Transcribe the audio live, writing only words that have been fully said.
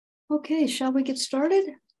Okay, shall we get started?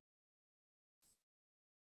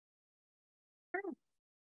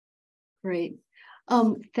 Great.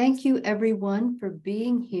 Thank you everyone for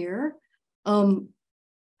being here.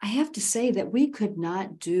 I have to say that we could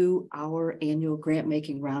not do our annual grant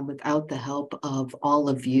making round without the help of all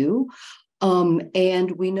of you.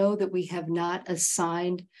 And we know that we have not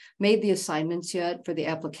made the assignments yet for the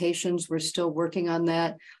applications. We're still working on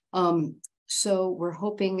that. So we're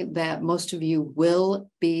hoping that most of you will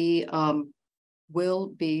be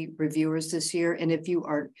reviewers this year. And if you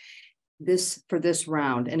are for this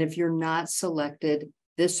round, and if you're not selected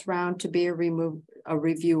this round to be a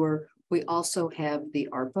reviewer, we also have the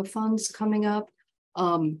ARPA funds coming up.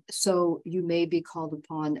 So you may be called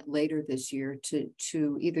upon later this year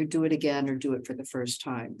to either do it again or do it for the first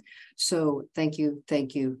time. So thank you.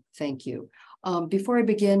 Before I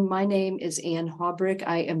begin, my name is Ann Haubrick.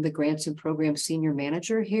 I am the Grants and Programs Senior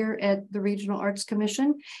Manager here at the Regional Arts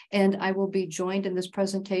Commission, and I will be joined in this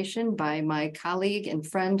presentation by my colleague and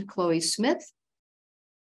friend, Chloe Smith.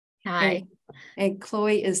 Hi. And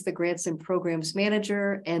Chloe is the Grants and Programs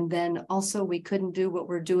Manager. And then also we couldn't do what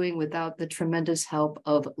we're doing without the tremendous help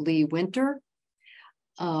of Lee Winter.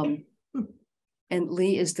 And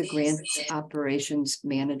Lee is the Grants Operations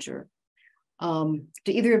Manager. Do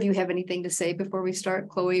either of you have anything to say before we start,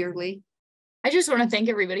 Chloe or Lee? I just want to thank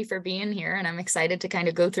everybody for being here, and I'm excited to kind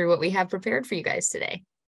of go through what we have prepared for you guys today.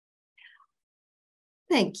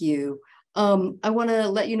 Thank you. I want to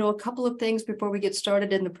let you know a couple of things before we get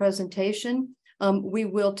started in the presentation. We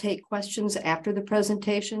will take questions after the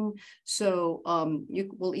presentation. So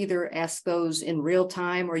you will either ask those in real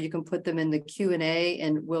time or you can put them in the Q&A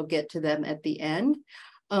and we'll get to them at the end.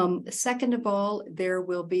 Second of all, there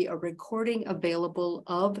will be a recording available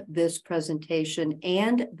of this presentation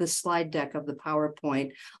and the slide deck of the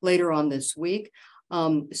PowerPoint later on this week.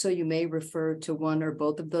 So you may refer to one or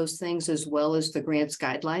both of those things, as well as the grants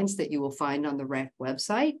guidelines that you will find on the RAC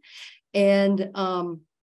website. And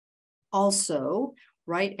also,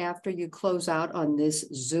 right after you close out on this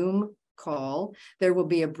Zoom call, there will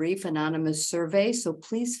be a brief anonymous survey. So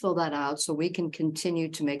please fill that out so we can continue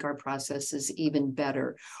to make our processes even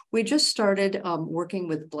better. We just started working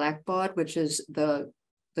with Blackbaud, which is the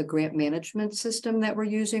grant management system that we're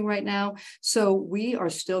using right now. So we are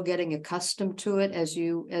still getting accustomed to it.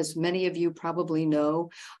 As many of you probably know,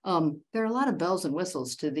 there are a lot of bells and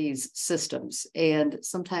whistles to these systems, and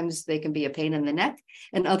sometimes they can be a pain in the neck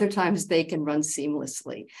and other times they can run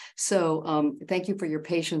seamlessly. So thank you for your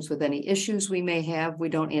patience with any issues we may have. We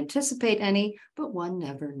don't anticipate any, but one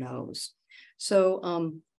never knows.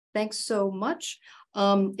 So thanks so much.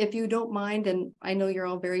 If you don't mind, and I know you're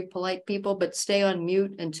all very polite people, but stay on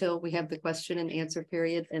mute until we have the question and answer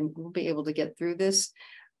period, and we'll be able to get through this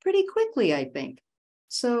pretty quickly, I think.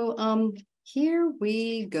 So here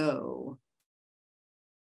we go.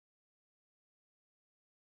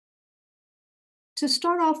 To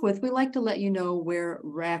start off with, we like to let you know where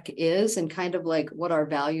RAC is and kind of like what our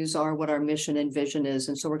values are, what our mission and vision is.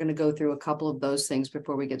 And so we're going to go through a couple of those things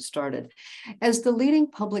before we get started. As the leading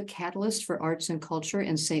public catalyst for arts and culture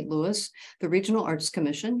in St. Louis, the Regional Arts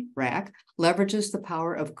Commission, RAC, leverages the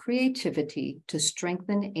power of creativity to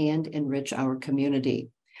strengthen and enrich our community.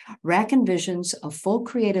 RAC envisions a full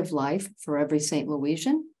creative life for every St.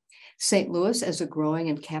 Louisian, St. Louis as a growing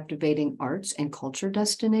and captivating arts and culture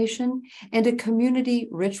destination, and a community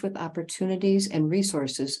rich with opportunities and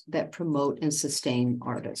resources that promote and sustain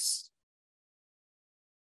artists.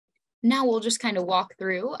 Now we'll just kind of walk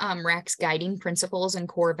through RAC's guiding principles and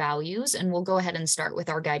core values, and we'll go ahead and start with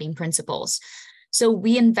our guiding principles. So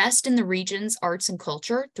we invest in the region's arts and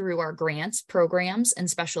culture through our grants, programs, and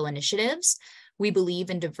special initiatives. We believe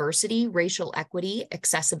in diversity, racial equity,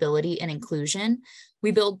 accessibility, and inclusion. We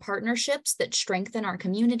build partnerships that strengthen our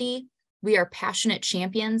community. We are passionate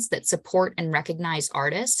champions that support and recognize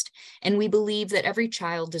artists. And we believe that every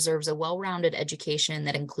child deserves a well-rounded education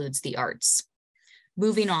that includes the arts.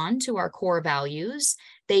 Moving on to our core values,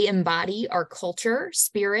 they embody our culture,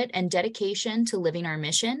 spirit, and dedication to living our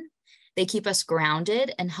mission. They keep us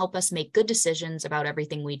grounded and help us make good decisions about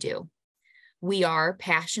everything we do. We are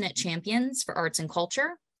passionate champions for arts and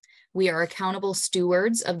culture. We are accountable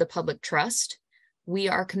stewards of the public trust. We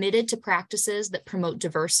are committed to practices that promote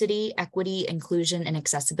diversity, equity, inclusion, and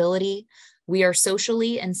accessibility. We are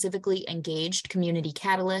socially and civically engaged community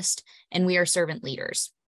catalyst, and we are servant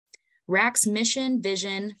leaders. RAC's mission,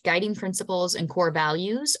 vision, guiding principles, and core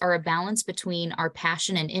values are a balance between our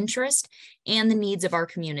passion and interest and the needs of our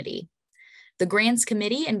community. The Grants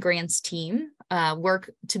Committee and Grants team work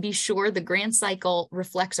to be sure the grant cycle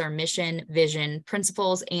reflects our mission, vision,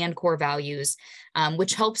 principles, and core values,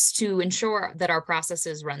 which helps to ensure that our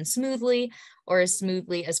processes run smoothly or as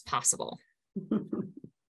smoothly as possible.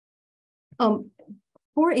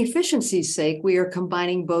 For efficiency's sake, we are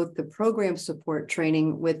combining both the program support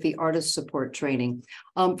training with the artist support training.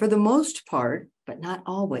 For the most part, but not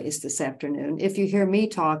always this afternoon, if you hear me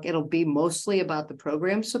talk, it'll be mostly about the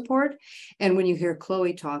program support. And when you hear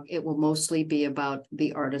Chloe talk, it will mostly be about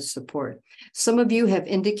the artist support. Some of you have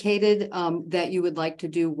indicated that you would like to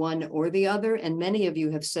do one or the other, and many of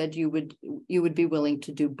you have said you would be willing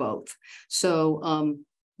to do both. So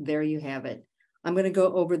there you have it. I'm going to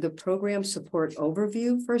go over the program support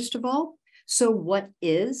overview first of all. So what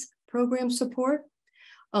is program support?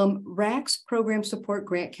 RAC's program support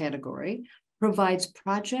grant category provides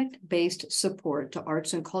project-based support to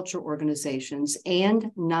arts and culture organizations and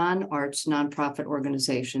non-arts nonprofit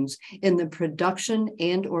organizations in the production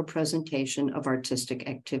and or presentation of artistic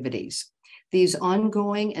activities. These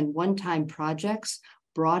ongoing and one-time projects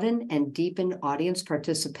broaden and deepen audience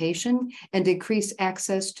participation and increase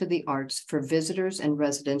access to the arts for visitors and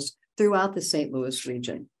residents throughout the St. Louis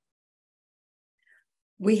region.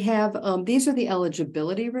 We have, these are the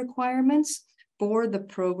eligibility requirements for the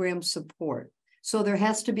program support. So there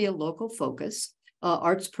has to be a local focus.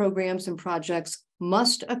 Arts programs and projects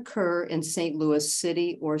must occur in St. Louis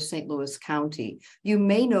City or St. Louis County. You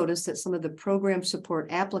may notice that some of the program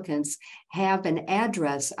support applicants have an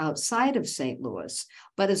address outside of St. Louis,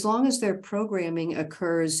 but as long as their programming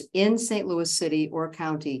occurs in St. Louis City or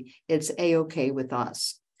County, it's a-okay with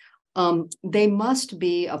us. They must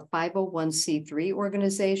be a 501c3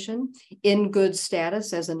 organization in good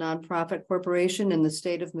status as a nonprofit corporation in the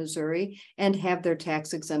state of Missouri and have their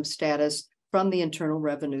tax exempt status from the Internal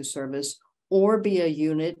Revenue Service, or be a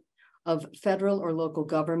unit of federal or local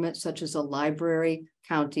government, such as a library,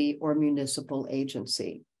 county, or municipal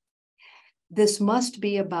agency. This must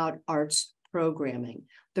be about arts programming.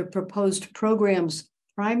 The proposed program's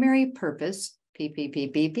primary purpose,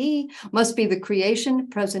 PPPPP, must be the creation,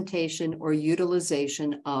 presentation, or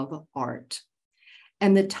utilization of art.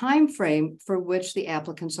 And the time frame for which the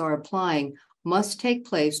applicants are applying must take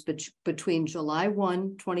place between July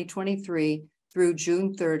 1, 2023 through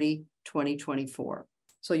June 30, 2024.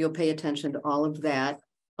 So you'll pay attention to all of that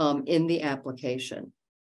in the application.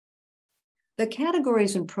 The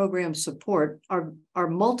categories and program support are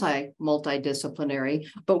multidisciplinary,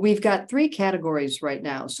 but we've got three categories right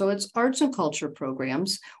now. So it's arts and culture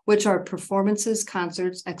programs, which are performances,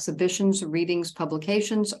 concerts, exhibitions, readings,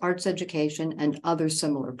 publications, arts education, and other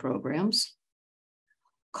similar programs.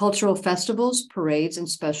 Cultural festivals, parades, and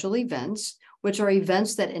special events, which are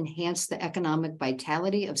events that enhance the economic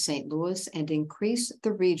vitality of St. Louis and increase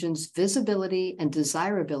the region's visibility and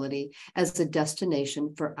desirability as a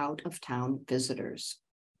destination for out-of-town visitors.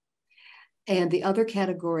 And the other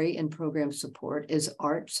category in program support is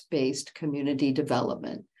arts-based community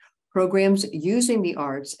development, programs using the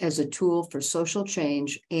arts as a tool for social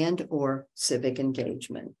change and or civic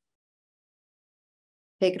engagement.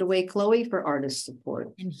 Take it away, Chloe, for artist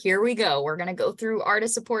support. And here we go. We're going to go through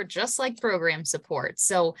artist support just like program support.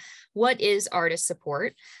 So what is artist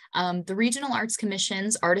support? The Regional Arts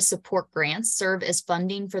Commission's artist support grants serve as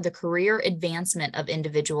funding for the career advancement of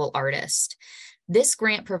individual artists. This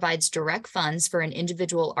grant provides direct funds for an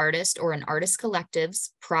individual artist or an artist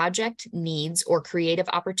collective's project needs or creative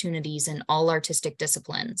opportunities in all artistic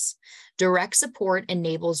disciplines. Direct support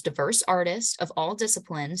enables diverse artists of all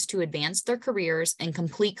disciplines to advance their careers and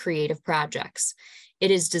complete creative projects.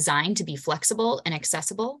 It is designed to be flexible and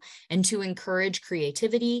accessible and to encourage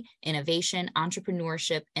creativity, innovation,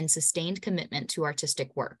 entrepreneurship, and sustained commitment to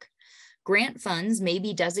artistic work. Grant funds may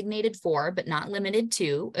be designated for, but not limited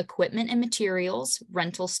to, equipment and materials,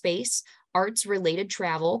 rental space, arts-related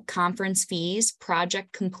travel, conference fees,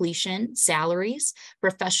 project completion, salaries,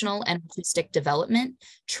 professional and artistic development,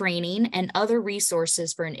 training, and other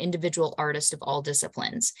resources for an individual artist of all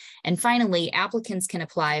disciplines. And finally, applicants can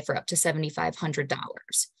apply for up to $7,500.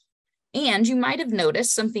 And you might have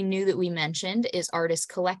noticed something new that we mentioned is artist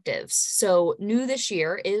collectives. So new this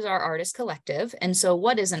year is our artist collective. And so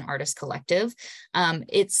what is an artist collective?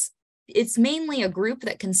 It's mainly a group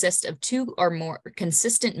that consists of two or more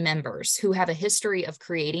consistent members who have a history of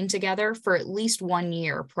creating together for at least 1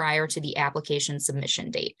 year prior to the application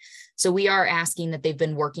submission date. So we are asking that they've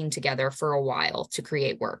been working together for a while to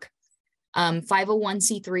create work.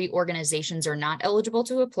 501c3 organizations are not eligible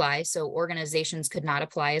to apply, so organizations could not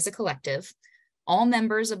apply as a collective. All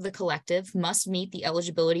members of the collective must meet the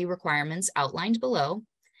eligibility requirements outlined below.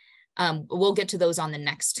 We'll get to those on the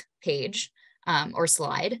next page or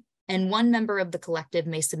slide. and one member of the collective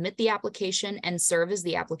may submit the application and serve as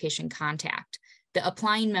the application contact. The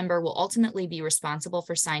applying member will ultimately be responsible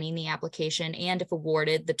for signing the application and, if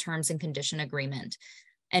awarded, the terms and condition agreement.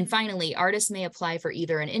 And finally, artists may apply for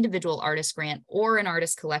either an individual artist grant or an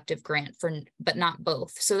artist collective grant, but not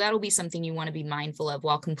both. So that'll be something you want to be mindful of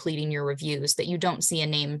while completing your reviews, that you don't see a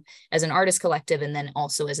name as an artist collective and then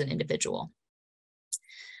also as an individual.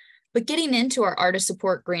 But getting into our artist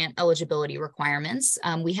support grant eligibility requirements,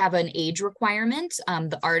 we have an age requirement.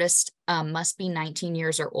 The artist must be 19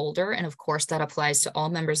 years or older, and of course that applies to all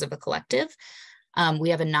members of a collective. We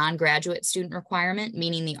have a non-graduate student requirement,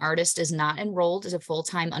 meaning the artist is not enrolled as a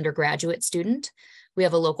full-time undergraduate student. We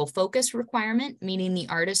have a local focus requirement, meaning the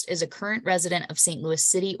artist is a current resident of St. Louis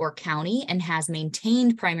City or County and has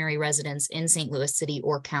maintained primary residence in St. Louis City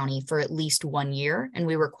or County for at least 1 year, and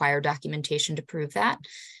we require documentation to prove that.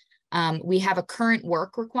 We have a current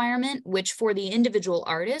work requirement, which for the individual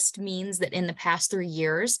artist means that in the past 3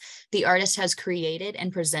 years, the artist has created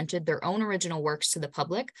and presented their own original works to the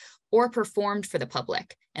public or performed for the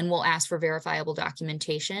public, and we'll ask for verifiable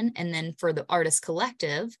documentation. And then for the artist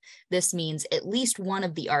collective, this means at least one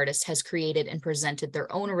of the artists has created and presented their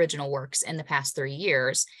own original works in the past 3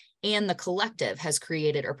 years, and the collective has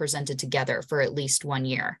created or presented together for at least 1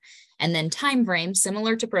 year. And then time frame,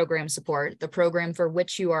 similar to program support, the program for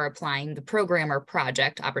which you are applying, the program or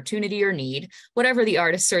project, opportunity or need, whatever the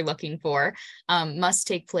artists are looking for, must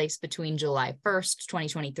take place between July 1st,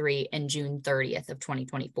 2023 and June 30th of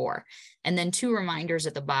 2024. And then 2 reminders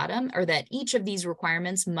at the bottom are that each of these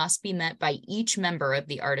requirements must be met by each member of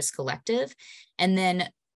the artist collective. And then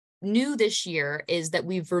new this year is that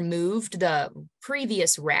we've removed the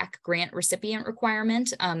previous RAC grant recipient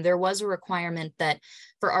requirement. There was a requirement that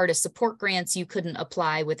for artist support grants, you couldn't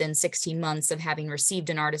apply within 16 months of having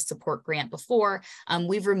received an artist support grant before.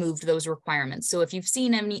 We've removed those requirements. So if you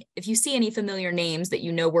see any familiar names that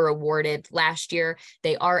you know were awarded last year,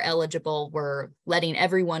 they are eligible. We're letting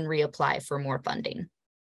everyone reapply for more funding.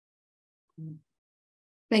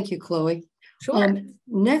 Thank you, Chloe. Sure.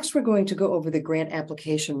 Next, we're going to go over the grant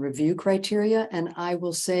application review criteria, and I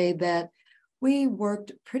will say that we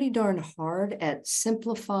worked pretty darn hard at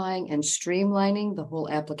simplifying and streamlining the whole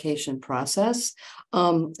application process.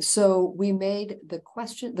 So we made the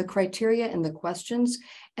criteria and the questions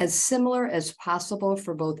as similar as possible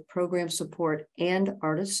for both program support and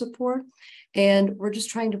artist support. And we're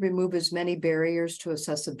just trying to remove as many barriers to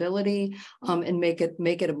accessibility and make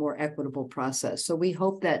it a more equitable process. So we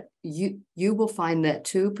hope that you will find that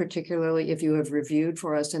too, particularly if you have reviewed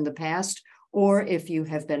for us in the past, or if you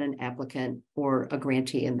have been an applicant or a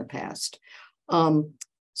grantee in the past.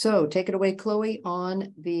 So take it away, Chloe,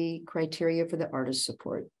 on the criteria for the artist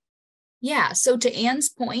support. Yeah, so to Anne's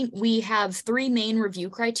point, we have 3 main review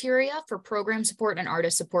criteria for program support and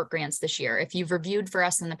artist support grants this year. If you've reviewed for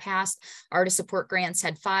us in the past, artist support grants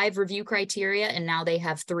had 5 review criteria, and now they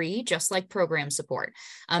have 3, just like program support.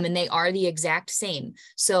 And they are the exact same.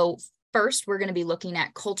 So first, we're going to be looking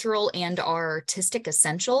at cultural and artistic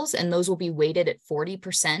essentials, and those will be weighted at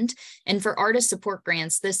 40%. And for artist support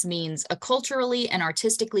grants, this means a culturally and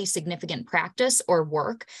artistically significant practice or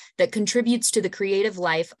work that contributes to the creative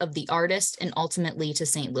life of the artist and ultimately to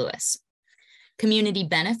St. Louis. Community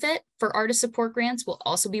benefit for artist support grants will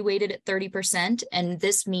also be weighted at 30%, and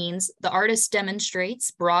this means the artist demonstrates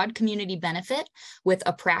broad community benefit with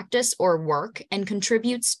a practice or work and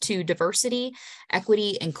contributes to diversity,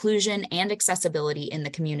 equity, inclusion, and accessibility in the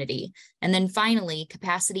community. And then finally,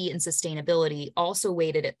 capacity and sustainability, also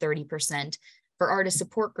weighted at 30%, for artist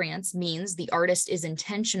support grants means the artist is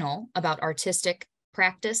intentional about artistic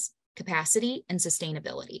practice, capacity, and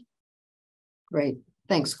sustainability. Great.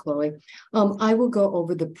 Thanks, Chloe. I will go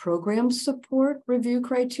over the program support review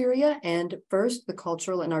criteria. And first, the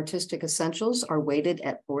cultural and artistic essentials are weighted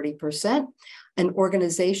at 40%. An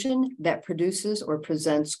organization that produces or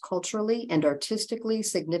presents culturally and artistically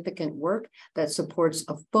significant work that supports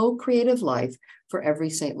a full creative life for every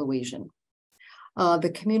St. Louisian.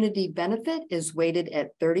 The community benefit is weighted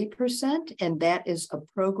at 30%, and that is a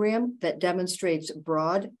program that demonstrates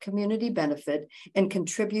broad community benefit and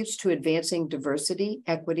contributes to advancing diversity,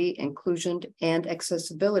 equity, inclusion, and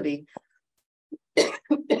accessibility,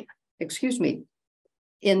 excuse me,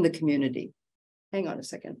 in the community. Hang on a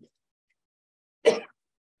second. I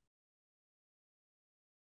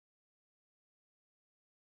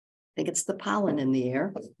think it's the pollen in the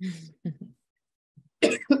air.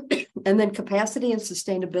 And then capacity and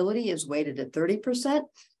sustainability is weighted at 30%.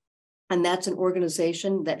 And that's an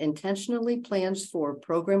organization that intentionally plans for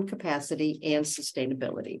program capacity and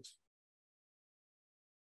sustainability.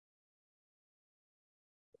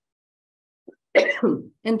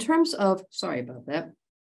 In terms of, sorry about that.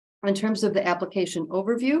 In terms of the application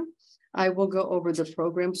overview, I will go over the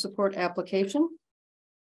program support application.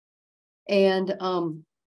 And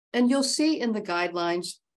you'll see in the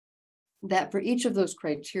guidelines that for each of those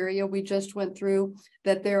criteria we just went through,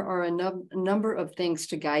 that there are a number of things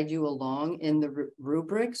to guide you along in the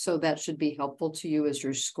rubric. So that should be helpful to you as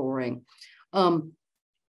you're scoring. In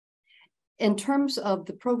terms of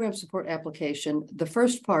the program support application, the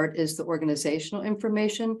first part is the organizational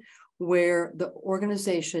information, where the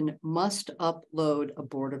organization must upload a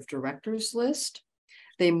board of directors list.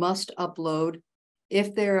 They must upload,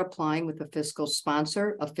 if they're applying with a fiscal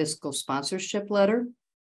sponsor, a fiscal sponsorship letter.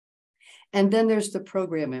 And then there's the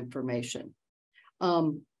program information.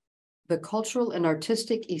 The cultural and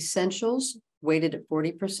artistic essentials, weighted at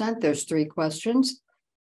 40%. There's 3 questions.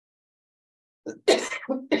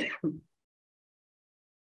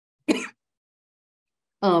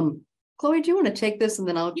 Chloe, do you want to take this and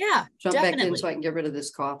then I'll jump back in so I can get rid of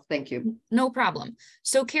this cough? Thank you. No problem.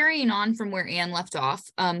 So carrying on from where Anne left off,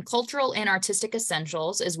 cultural and artistic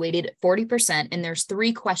essentials is weighted at 40%, and there's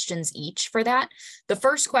 3 questions each for that. The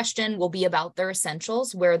first question will be about their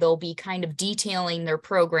essentials, where they'll be kind of detailing their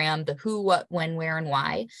program, the who, what, when, where, and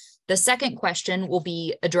why. The second question will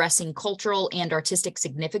be addressing cultural and artistic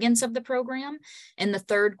significance of the program. And the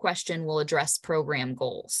third question will address program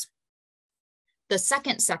goals. The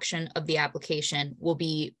second section of the application will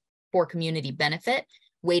be for community benefit,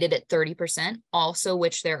 weighted at 30%, also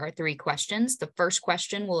which there are 3 questions. The first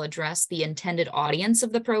question will address the intended audience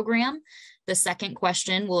of the program. The second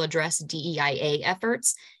question will address DEIA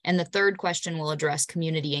efforts. And the third question will address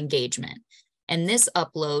community engagement. And this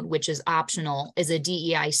upload, which is optional, is a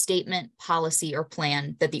DEI statement, policy, or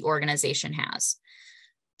plan that the organization has.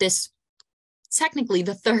 Technically,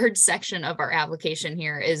 the third section of our application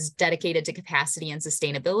here is dedicated to capacity and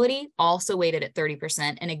sustainability, also weighted at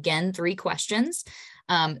 30%. And again, 3 questions.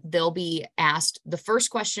 They'll be asked the first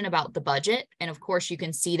question about the budget. And of course, you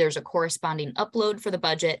can see there's a corresponding upload for the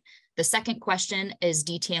budget. The second question is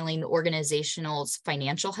detailing the organizational's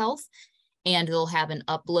financial health. And they'll have an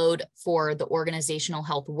upload for the organizational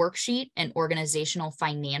health worksheet and organizational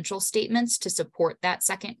financial statements to support that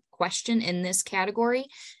second question in this category.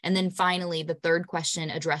 And then finally, the third question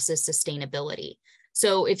addresses sustainability.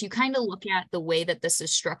 So if you kind of look at the way that this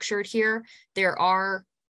is structured here, there are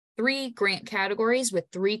 3 grant categories with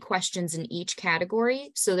 3 questions in each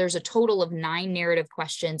category. So there's a total of 9 narrative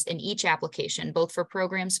questions in each application, both for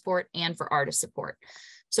program support and for artist support.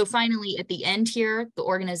 So finally, at the end here, the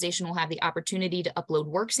organization will have the opportunity to upload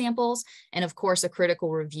work samples and, of course, a critical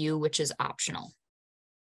review, which is optional.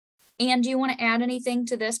 Anne, do you want to add anything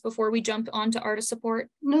to this before we jump on to artist support?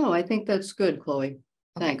 No, I think that's good, Chloe. Okay.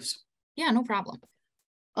 Thanks. Yeah, no problem.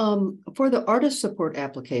 For the artist support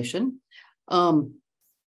application,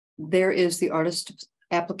 there is the artist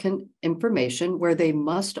applicant information where they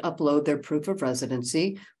must upload their proof of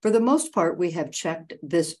residency. For the most part, we have checked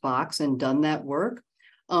this box and done that work.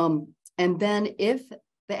 And then if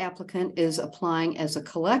the applicant is applying as a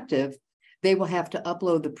collective, they will have to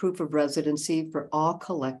upload the proof of residency for all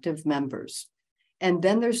collective members. And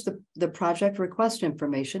then there's the project request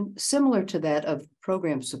information, similar to that of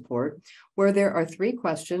program support, where there are 3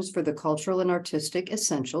 questions for the cultural and artistic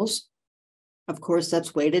essentials. Of course,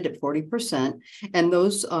 that's weighted at 40%. And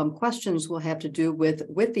those questions will have to do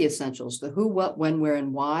with the essentials, the who, what, when, where,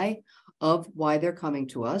 and why of why they're coming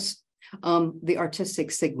to us, the artistic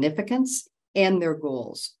significance, and their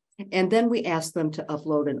goals. And then we ask them to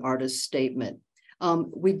upload an artist statement.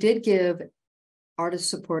 We did give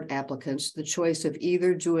artist support applicants the choice of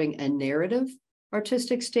either doing a narrative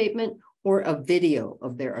artistic statement or a video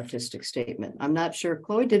of their artistic statement. I'm not sure,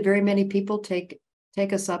 Chloe, did very many people take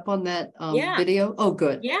us up on that video? Oh,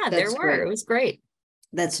 good. Yeah, there were. Great. It was great.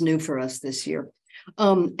 That's new for us this year.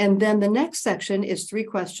 And then the next section is 3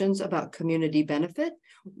 questions about community benefit.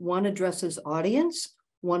 One addresses audience,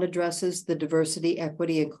 one addresses the diversity,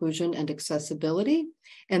 equity, inclusion, and accessibility,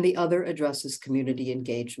 and the other addresses community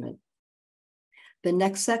engagement. The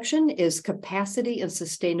next section is capacity and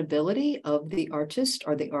sustainability of the artist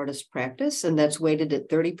or the artist practice, and that's weighted at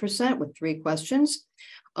 30% with 3 questions.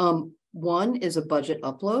 1 is a budget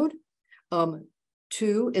upload.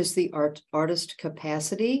 2 is the artist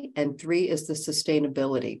capacity, and 3 is the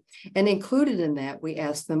sustainability. And included in that, we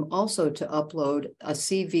ask them also to upload a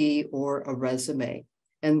CV or a resume.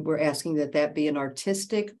 And we're asking that be an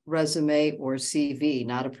artistic resume or CV,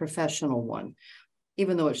 not a professional one,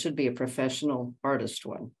 even though it should be a professional artist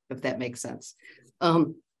one, if that makes sense. A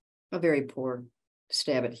very poor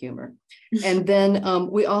stab at humor. And then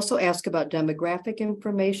we also ask about demographic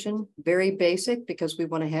information, very basic, because we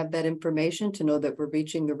want to have that information to know that we're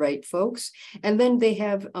reaching the right folks. And then they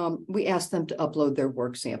have, we ask them to upload their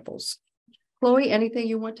work samples. Chloe, anything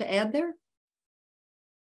you want to add there?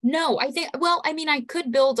 No, I think, well, I mean, I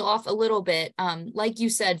could build off a little bit. Like you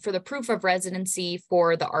said, for the proof of residency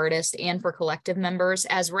for the artist and for collective members,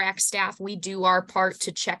 as RAC staff, we do our part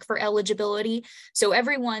to check for eligibility. So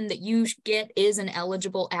everyone that you get is an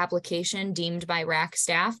eligible application deemed by RAC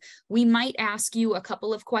staff. We might ask you a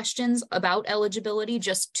couple of questions about eligibility,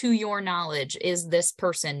 just to your knowledge, is this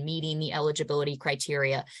person meeting the eligibility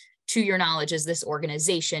criteria? To your knowledge, is this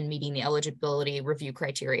organization meeting the eligibility review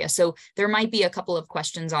criteria? So there might be a couple of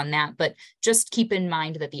questions on that, but just keep in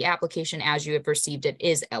mind that the application as you have received it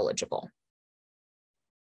is eligible.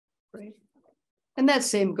 Great. And that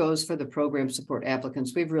same goes for the program support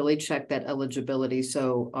applicants. We've really checked that eligibility,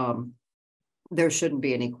 so there shouldn't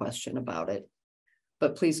be any question about it.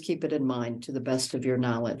 But please keep it in mind to the best of your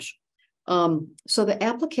knowledge. So the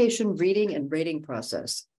application reading and rating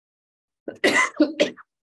process.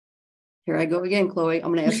 Here I go again, Chloe.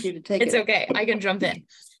 I'm going to ask you to take It's okay. I can jump in.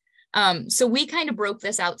 So we kind of broke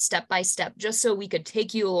this out step by step, just so we could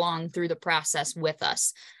take you along through the process with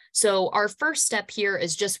us. So our first step here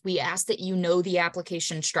is just, we ask that you know the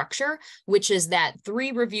application structure, which is that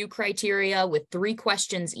 3 review criteria with 3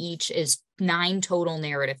 questions each is 9 total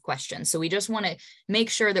narrative questions. So we just want to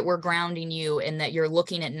make sure that we're grounding you and that you're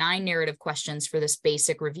looking at 9 narrative questions for this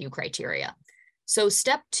basic review criteria. So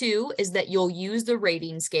step 2 is that you'll use the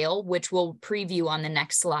rating scale, which we'll preview on the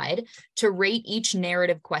next slide, to rate each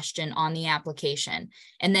narrative question on the application.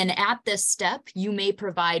 And then at this step, you may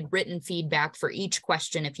provide written feedback for each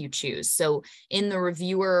question if you choose. So in the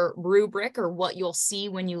reviewer rubric, or what you'll see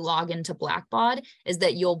when you log into Blackbaud, is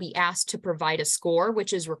that you'll be asked to provide a score,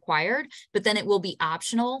 which is required, but then it will be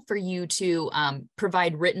optional for you to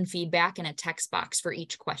provide written feedback in a text box for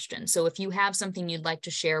each question. So if you have something you'd like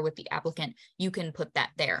to share with the applicant, you can put that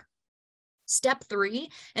there. Step 3,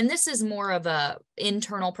 and this is more of a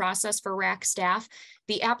internal process for RAC staff,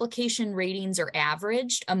 the application ratings are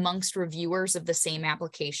averaged amongst reviewers of the same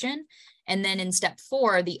application. And then in step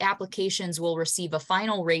 4, the applications will receive a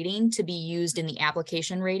final rating to be used in the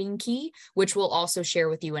application rating key, which we'll also share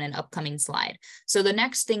with you in an upcoming slide. So the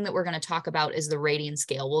next thing that we're going to talk about is the rating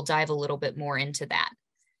scale. We'll dive a little bit more into that.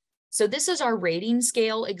 So this is our rating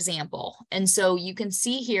scale example. And so you can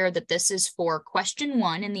see here that this is for question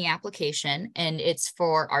 1 in the application, and it's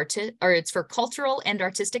for cultural and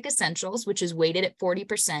artistic essentials, which is weighted at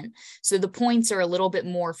 40%. So the points are a little bit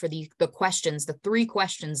more for the questions, the 3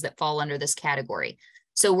 questions that fall under this category.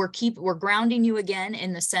 So we're grounding you again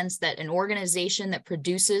in the sense that an organization that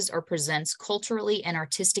produces or presents culturally and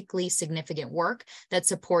artistically significant work that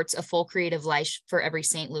supports a full creative life for every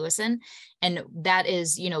St. Louisan. And that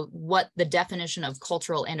is, you know, what the definition of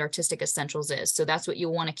cultural and artistic essentials is. So that's what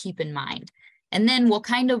you'll want to keep in mind. And then we'll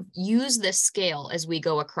kind of use this scale as we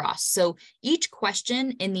go across. So each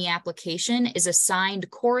question in the application is assigned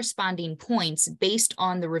corresponding points based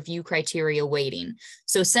on the review criteria weighting.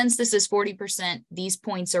 So since this is 40%, these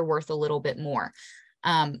points are worth a little bit more.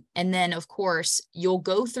 And then, of course, you'll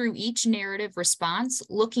go through each narrative response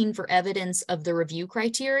looking for evidence of the review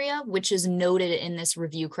criteria, which is noted in this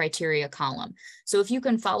review criteria column. So if you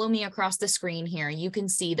can follow me across the screen here, you can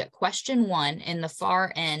see that question 1 in the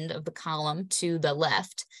far end of the column to the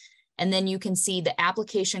left. And then you can see the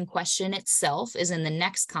application question itself is in the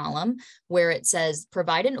next column, where it says,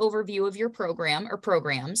 provide an overview of your program or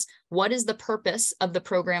programs. What is the purpose of the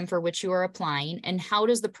program for which you are applying? And how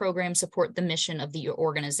does the program support the mission of the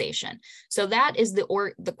organization? So that is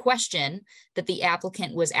the question that the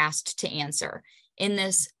applicant was asked to answer. In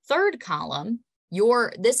this third column,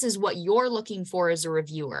 this is what you're looking for as a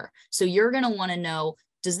reviewer. So you're going to want to know,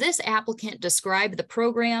 does this applicant describe the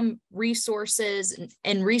program resources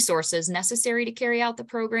necessary to carry out the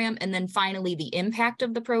program? And then finally, the impact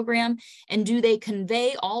of the program. And do they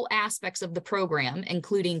convey all aspects of the program,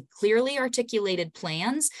 including clearly articulated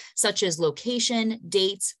plans, such as location,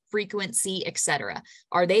 dates, frequency, etc.?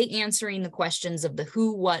 Are they answering the questions of the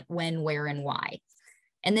who, what, when, where, and why?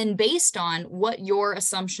 And then based on what your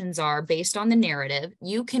assumptions are based on the narrative,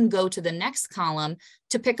 you can go to the next column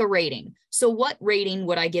to pick a rating. So what rating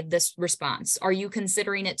would I give this response? Are you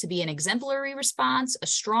considering it to be an exemplary response, a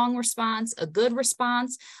strong response, a good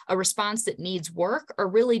response, a response that needs work, or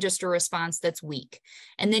really just a response that's weak?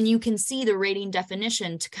 And then you can see the rating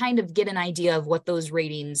definition to kind of get an idea of what those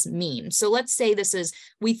ratings mean. So let's say this is,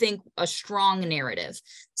 we think, a strong narrative.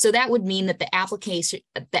 So that would mean that the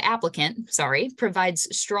applicant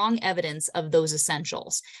provides strong evidence of those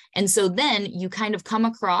essentials. And so then you kind of come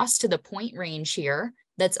across to the point range here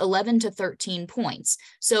that's 11 to 13 points.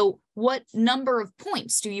 So what number of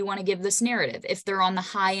points do you want to give this narrative? If they're on the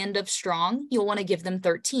high end of strong, you'll want to give them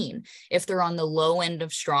 13. If they're on the low end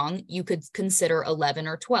of strong, you could consider 11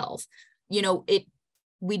 or 12. You know,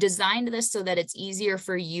 we designed this so that it's easier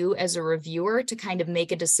for you as a reviewer to kind of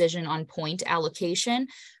make a decision on point allocation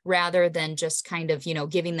rather than just kind of, you know,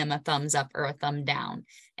 giving them a thumbs up or a thumb down.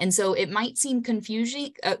 And so it might seem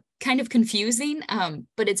confusing,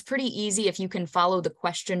 but it's pretty easy if you can follow the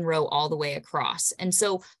question row all the way across. And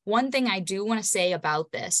so one thing I do want to say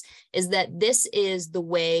about this is that this is the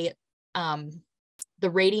way the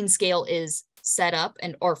rating scale is set up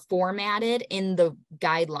and or formatted in the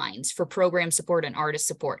guidelines for program support and artist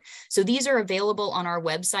support. So these are available on our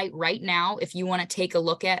website right now if you want to take a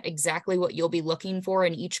look at exactly what you'll be looking for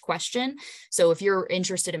in each question. So if you're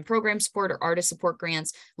interested in program support or artist support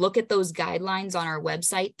grants, look at those guidelines on our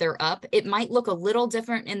website. They're up. It might look a little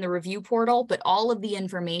different in the review portal, but all of the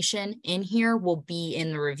information in here will be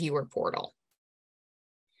in the reviewer portal.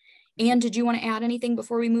 Anne, did you want to add anything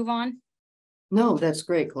before we move on? No, that's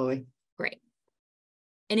great, Chloe. Great.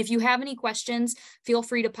 And if you have any questions, feel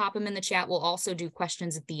free to pop them in the chat. We'll also do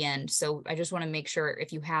questions at the end. So I just want to make sure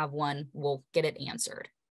if you have one, we'll get it answered.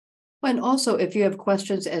 And also, if you have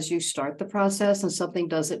questions as you start the process and something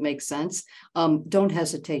doesn't make sense, don't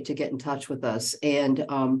hesitate to get in touch with us. And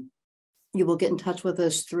you will get in touch with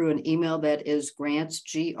us through an email that is grants,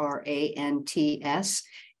 GRANTS,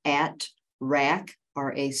 at RAC,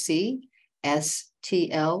 RACSTL.org,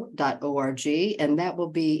 and that will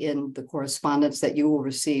be in the correspondence that you will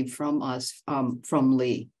receive from us, from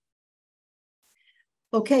Lee.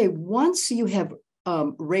 Okay, once you have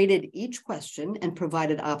rated each question and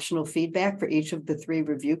provided optional feedback for each of the 3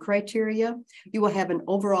 review criteria, you will have an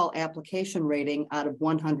overall application rating out of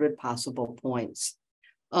 100 possible points.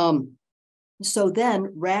 So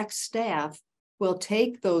then RAC staff will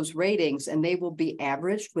take those ratings and they will be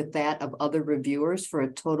averaged with that of other reviewers for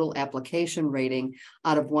a total application rating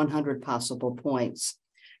out of 100 possible points.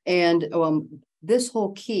 And this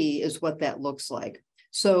whole key is what that looks like.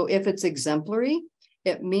 So if it's exemplary,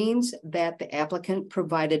 it means that the applicant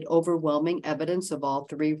provided overwhelming evidence of all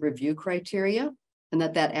 3 review criteria and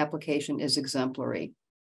that application is exemplary.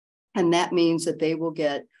 And that means that they will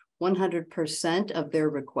get 100% of their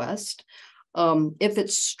request. If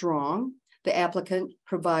it's strong, the applicant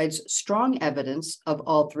provides strong evidence of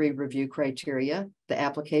all 3 review criteria. The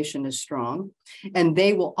application is strong, and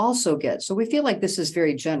they will also get, so we feel like this is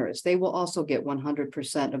very generous, they will also get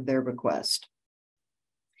 100% of their request.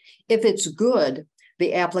 If it's good,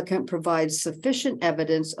 the applicant provides sufficient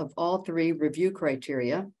evidence of all 3 review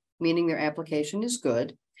criteria, meaning their application is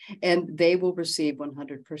good, and they will receive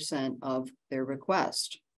 100% of their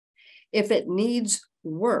request. If it needs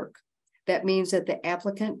work, that means that the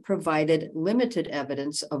applicant provided limited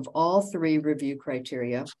evidence of all 3 review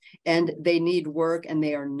criteria, and they need work and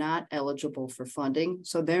they are not eligible for funding,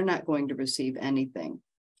 so they're not going to receive anything.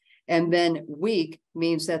 And then weak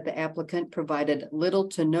means that the applicant provided little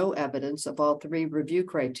to no evidence of all 3 review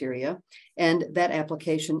criteria, and that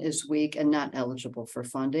application is weak and not eligible for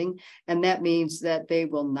funding. And that means that they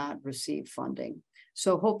will not receive funding.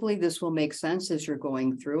 So hopefully this will make sense as you're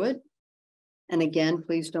going through it. And again,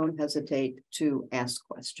 please don't hesitate to ask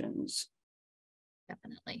questions.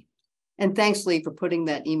 Definitely. And thanks, Lee, for putting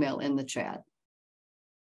that email in the chat.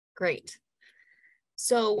 Great.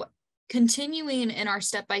 So continuing in our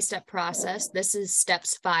step-by-step process, this is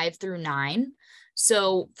steps 5 through 9.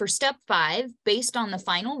 So for step 5, based on the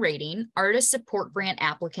final rating, artist support grant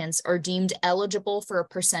applicants are deemed eligible for a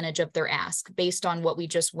percentage of their ask based on what we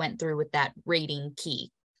just went through with that rating key.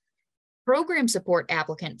 Program support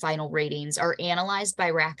applicant final ratings are analyzed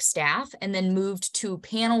by RAC staff and then moved to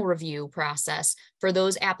panel review process for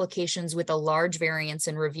those applications with a large variance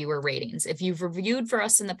in reviewer ratings. If you've reviewed for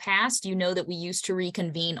us in the past, you know that we used to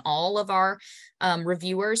reconvene all of our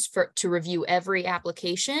reviewers to review every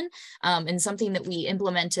application. And something that we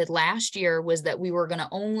implemented last year was that we were going to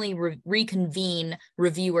only reconvene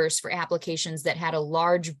reviewers for applications that had a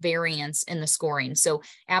large variance in the scoring. So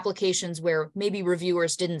applications where maybe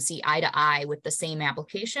reviewers didn't see eye to eye with the same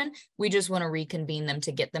application, we just want to reconvene them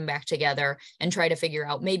to get them back together and try to figure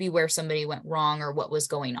out maybe where somebody went wrong or or what was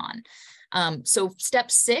going on. So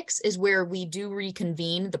step 6 is where we do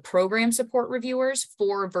reconvene the program support reviewers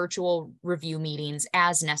for virtual review meetings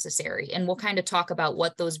as necessary. And we'll kind of talk about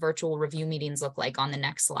what those virtual review meetings look like on the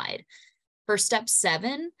next slide. For step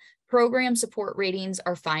 7, program support ratings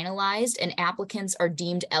are finalized and applicants are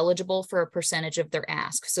deemed eligible for a percentage of their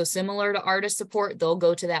ask. So similar to artist support, they'll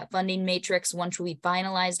go to that funding matrix once we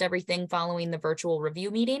finalized everything following the virtual review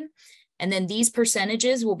meeting. And then these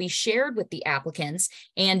percentages will be shared with the applicants.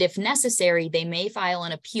 And if necessary, they may file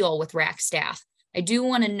an appeal with RAC staff. I do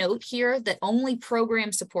want to note here that only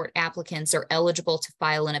program support applicants are eligible to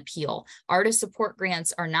file an appeal. Artist support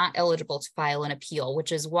grants are not eligible to file an appeal,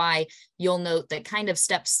 which is why you'll note that kind of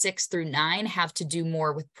steps 6 through 9 have to do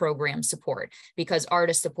more with program support, because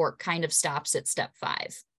artist support kind of stops at step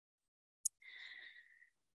 5.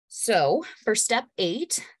 So for step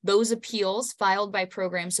 8, those appeals filed by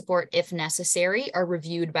program support, if necessary, are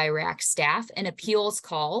reviewed by RAC staff, and appeals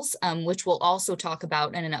calls, which we'll also talk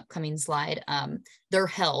about in an upcoming slide, they're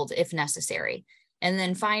held if necessary. And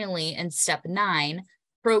then finally, in step 9,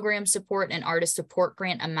 program support and artist support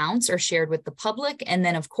grant amounts are shared with the public. And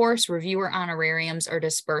then, of course, reviewer honorariums are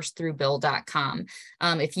dispersed through bill.com.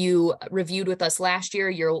 If you reviewed with us last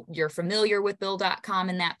year, you're familiar with bill.com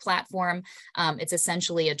and that platform. It's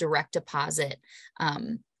essentially a direct deposit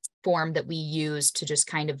form that we use to just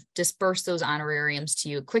kind of disperse those honorariums to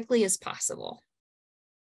you quickly as possible.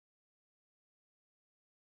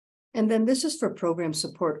 And then this is for program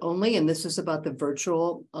support only, and this is about the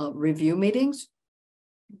virtual review meetings.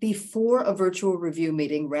 Before a virtual review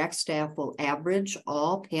meeting, RAC staff will average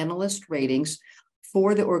all panelist ratings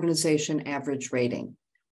for the organization average rating.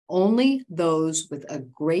 Only those with a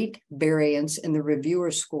great variance in the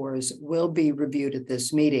reviewer scores will be reviewed at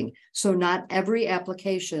this meeting. So not every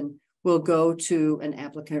application will go to an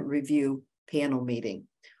applicant review panel meeting.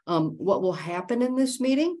 What will happen in this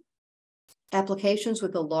meeting? Applications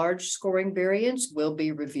with a large scoring variance will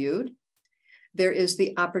be reviewed. There is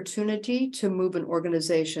the opportunity to move an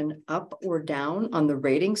organization up or down on the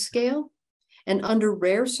rating scale. And under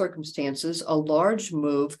rare circumstances, a large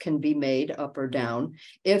move can be made up or down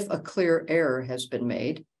if a clear error has been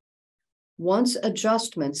made. Once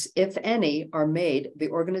adjustments, if any, are made, the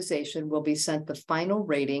organization will be sent the final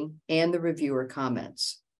rating and the reviewer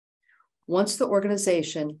comments. Once the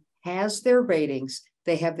organization has their ratings,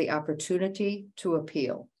 they have the opportunity to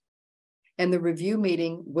appeal. And the review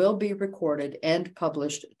meeting will be recorded and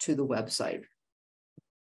published to the website.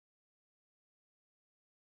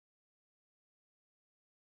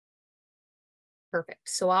 Perfect.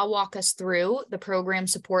 So I'll walk us through the program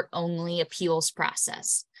support only appeals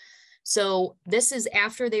process. So this is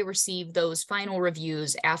after they receive those final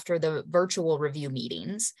reviews after the virtual review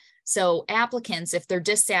meetings. So applicants, if they're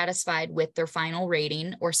dissatisfied with their final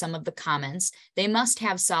rating or some of the comments, they must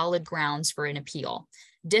have solid grounds for an appeal.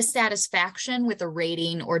 Dissatisfaction with a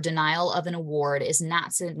rating or denial of an award is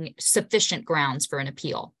not sufficient grounds for an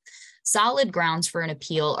appeal. Solid grounds for an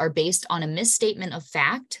appeal are based on a misstatement of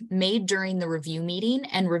fact made during the review meeting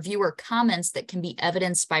and reviewer comments that can be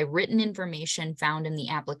evidenced by written information found in the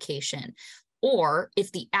application, or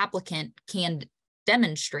if the applicant can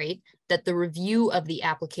demonstrate that the review of the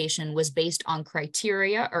application was based on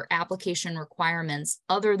criteria or application requirements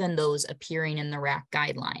other than those appearing in the RAC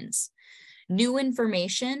guidelines. New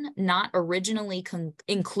information not originally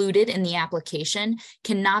included in the application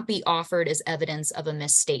cannot be offered as evidence of a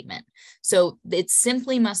misstatement. So it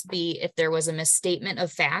simply must be if there was a misstatement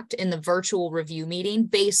of fact in the virtual review meeting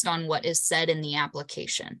based on what is said in the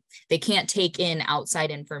application. They can't take in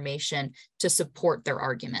outside information to support their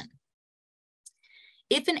argument.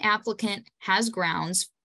 If an applicant has grounds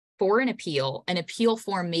for an appeal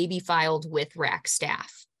form may be filed with RAC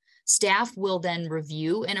staff. Staff will then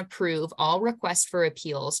review and approve all requests for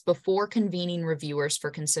appeals before convening reviewers for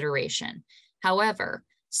consideration. However,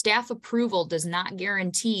 staff approval does not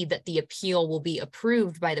guarantee that the appeal will be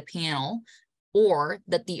approved by the panel or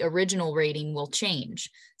that the original rating will change.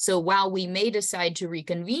 So while we may decide to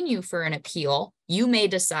reconvene you for an appeal, you may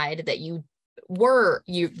decide that you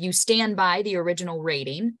stand by the original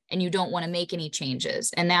rating and you don't want to make any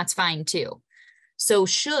changes, and that's fine too. So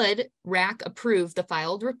should RAC approve the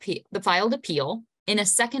filed appeal, in a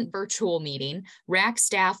second virtual meeting, RAC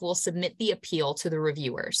staff will submit the appeal to the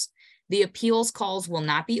reviewers. The appeals calls will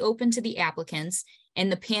not be open to the applicants,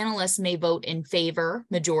 and the panelists may vote in favor,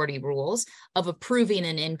 majority rules, of approving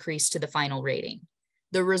an increase to the final rating.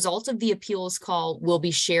 The result of the appeals call will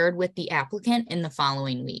be shared with the applicant in the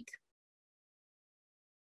following week.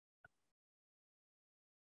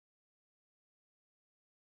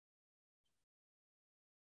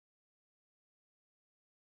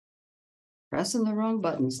 Pressing the wrong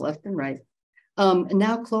buttons left and right.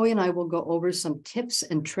 Now Chloe and I will go over some tips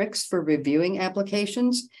and tricks for reviewing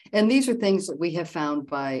applications. And these are things that we have found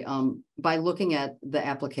by looking at the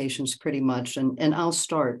applications pretty much. And I'll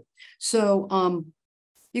start. So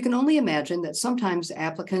you can only imagine that sometimes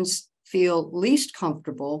applicants feel least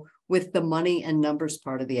comfortable with the money and numbers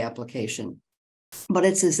part of the application, but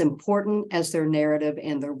it's as important as their narrative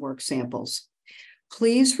and their work samples.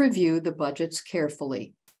 Please review the budgets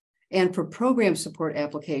carefully. And for program support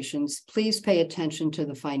applications, please pay attention to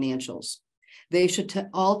the financials. They should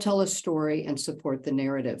all tell a story and support the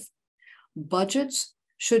narrative. Budgets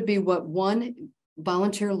should be what one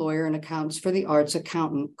volunteer lawyer and accountants for the arts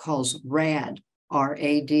accountant calls RAD,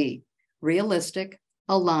 R-A-D, realistic,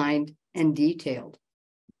 aligned, and detailed.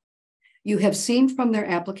 You have seen from their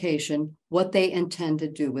application what they intend to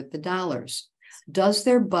do with the dollars. Does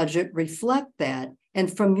their budget reflect that?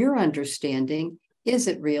 And from your understanding, is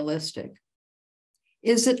it realistic?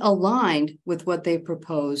 Is it aligned with what they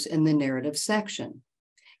propose in the narrative section?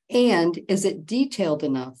 And is it detailed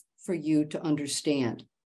enough for you to understand?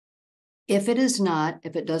 If it is not,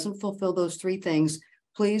 if it doesn't fulfill those three things,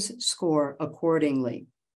 please score accordingly.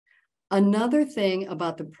 Another thing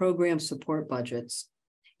about the program support budgets,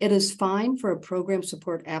 it is fine for a program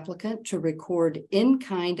support applicant to record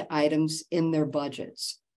in-kind items in their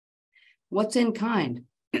budgets. What's in kind?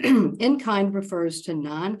 In kind refers to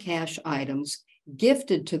non-cash items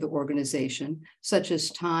gifted to the organization, such as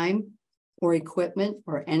time or equipment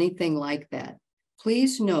or anything like that.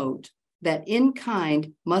 Please note that in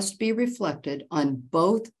kind must be reflected on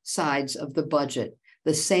both sides of the budget,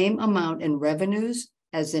 the same amount in revenues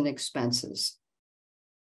as in expenses.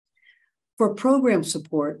 For program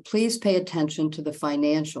support, please pay attention to the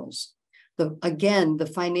financials. Again, the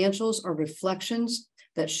financials are reflections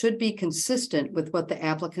that should be consistent with what the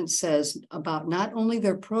applicant says about not only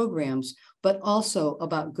their programs, but also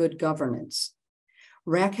about good governance.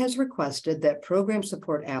 RAC has requested that program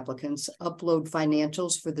support applicants upload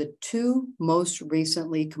financials for the 2 most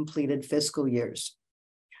recently completed fiscal years.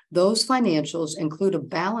 Those financials include a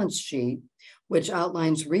balance sheet, which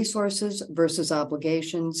outlines resources versus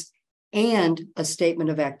obligations, and a statement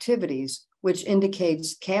of activities, which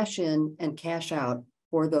indicates cash in and cash out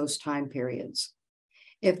for those time periods.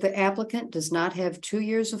 If the applicant does not have 2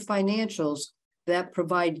 years of financials that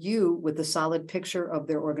provide you with a solid picture of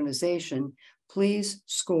their organization, please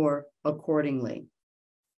score accordingly.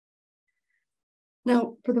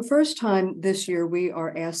 Now, for the first time this year, we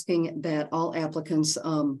are asking that all applicants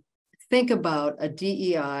think about a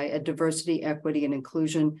DEI, a diversity, equity, and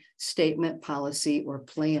inclusion statement, policy, or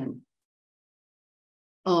plan.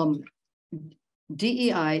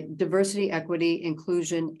 DEI, diversity, equity,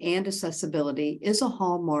 inclusion, and accessibility is a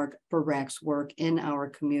hallmark for RAC's work in our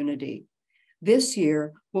community. This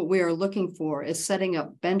year, what we are looking for is setting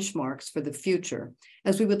up benchmarks for the future,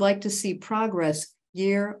 as we would like to see progress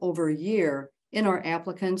year over year in our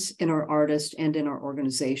applicants, in our artists, and in our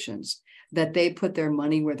organizations, that they put their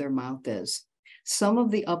money where their mouth is. Some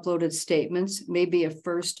of the uploaded statements may be a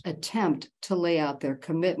first attempt to lay out their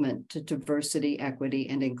commitment to diversity, equity,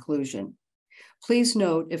 and inclusion. Please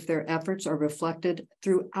note if their efforts are reflected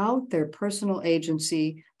throughout their personal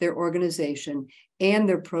agency, their organization, and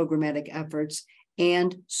their programmatic efforts,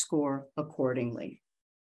 and score accordingly.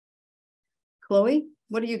 Chloe,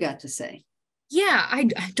 what do you got to say? Yeah, I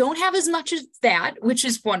don't have as much as that, which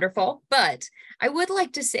is wonderful, but I would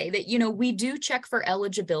like to say that, we do check for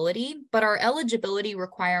eligibility, but our eligibility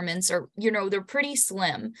requirements are, they're pretty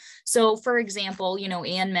slim. So for example,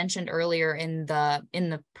 Anne mentioned earlier in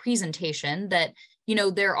the presentation that,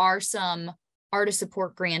 there are some artist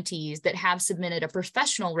support grantees that have submitted a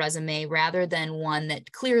professional resume rather than one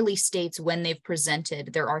that clearly states when they've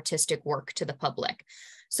presented their artistic work to the public.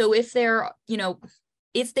 So if they're,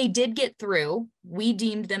 if they did get through, we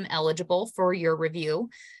deemed them eligible for your review.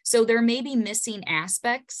 So there may be missing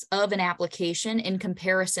aspects of an application in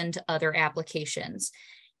comparison to other applications.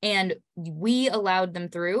 And we allowed them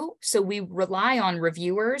through. So we rely on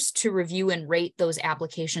reviewers to review and rate those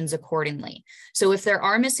applications accordingly. So if there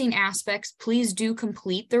are missing aspects, please do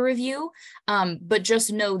complete the review, but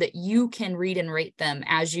just know that you can read and rate them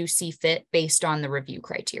as you see fit based on the review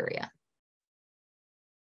criteria.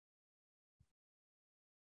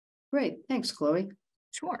 Great, thanks, Chloe.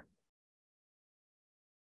 Sure.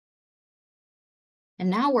 And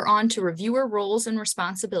now we're on to reviewer roles and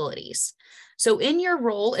responsibilities. So in your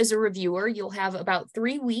role as a reviewer, you'll have about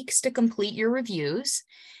 3 weeks to complete your reviews,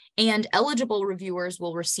 and eligible reviewers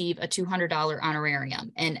will receive a $200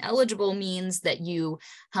 honorarium. And eligible means that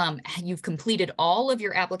you've completed all of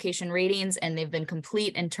your application ratings and they've been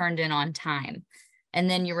complete and turned in on time. And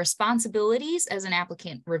then your responsibilities as an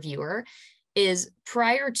applicant reviewer is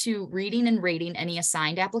prior to reading and rating any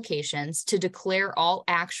assigned applications to declare all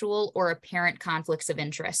actual or apparent conflicts of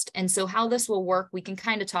interest. And so how this will work, we can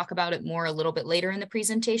kind of talk about it more a little bit later in the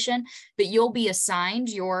presentation, but you'll be assigned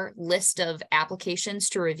your list of applications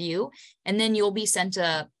to review, and then you'll be sent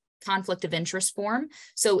a conflict of interest form.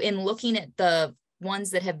 So in looking at the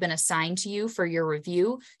ones that have been assigned to you for your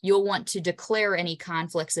review, you'll want to declare any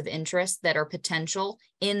conflicts of interest that are potential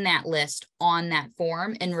in that list on that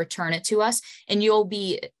form and return it to us. And you'll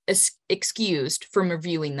be excused from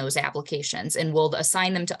reviewing those applications, and we'll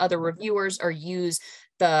assign them to other reviewers or use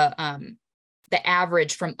the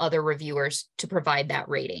average from other reviewers to provide that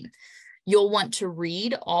rating. You'll want to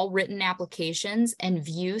read all written applications and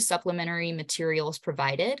view supplementary materials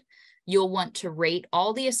provided. You'll want to rate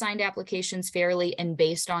all the assigned applications fairly and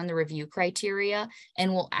based on the review criteria,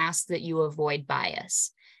 and we'll ask that you avoid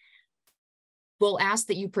bias. We'll ask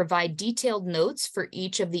that you provide detailed notes for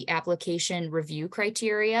each of the application review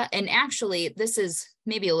criteria. And actually, this is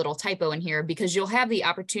maybe a little typo in here because you'll have the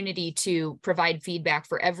opportunity to provide feedback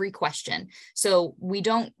for every question. So we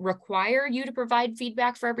don't require you to provide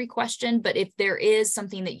feedback for every question, but if there is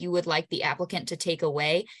something that you would like the applicant to take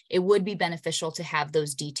away, it would be beneficial to have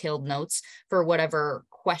those detailed notes for whatever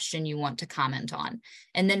question you want to comment on.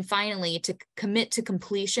 And then finally, to commit to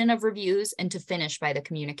completion of reviews and to finish by the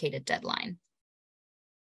communicated deadline.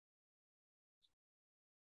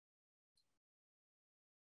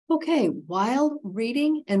 Okay, while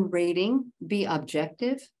reading and rating, be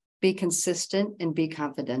objective, be consistent, and be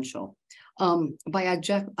confidential. By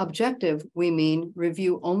objective, we mean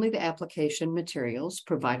review only the application materials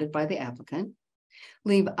provided by the applicant,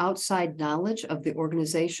 leave outside knowledge of the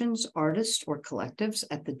organizations, artists, or collectives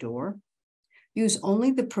at the door, use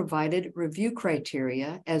only the provided review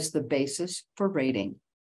criteria as the basis for rating.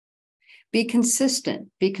 Be consistent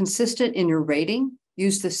in your rating.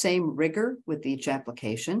 Use the same rigor with each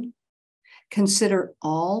application. Consider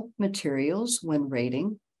all materials when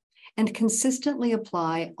rating, and consistently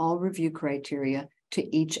apply all review criteria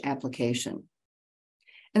to each application.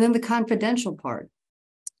 And then the confidential part.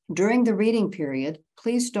 During the reading period,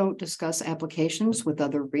 please don't discuss applications with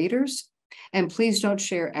other readers, and please don't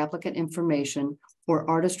share applicant information or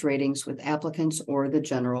artist ratings with applicants or the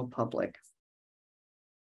general public.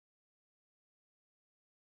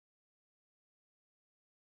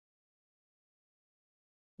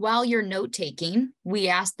 While you're note-taking, we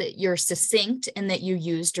ask that you're succinct and that you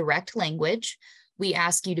use direct language. We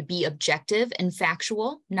ask you to be objective and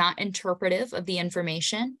factual, not interpretive of the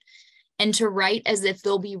information, and to write as if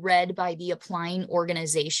they'll be read by the applying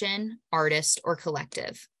organization, artist, or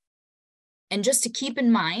collective. And just to keep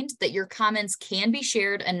in mind that your comments can be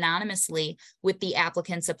shared anonymously with the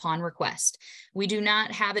applicants upon request. We do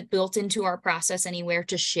not have it built into our process anywhere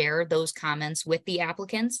to share those comments with the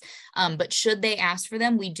applicants, but should they ask for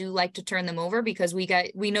them, we do like to turn them over because we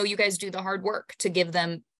know you guys do the hard work to give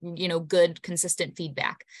them, good, consistent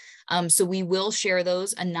feedback. So we will share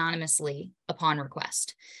those anonymously upon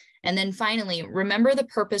request. And then finally, remember the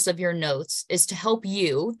purpose of your notes is to help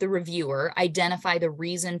you, the reviewer, identify the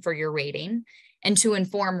reason for your rating and to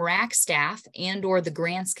inform RAC staff and or the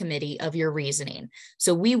grants committee of your reasoning.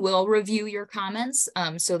 So we will review your comments.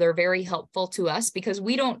 So they're very helpful to us because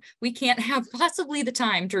we can't have possibly the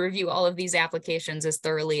time to review all of these applications as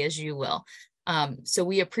thoroughly as you will. So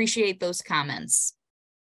we appreciate those comments.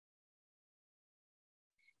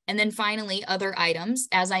 And then finally, other items,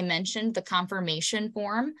 as I mentioned, the confirmation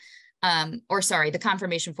form, the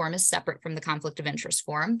confirmation form is separate from the conflict of interest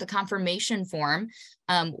form. The confirmation form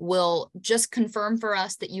will just confirm for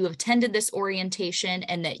us that you have attended this orientation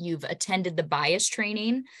and that you've attended the bias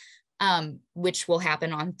training, which will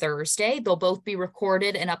happen on Thursday. They'll both be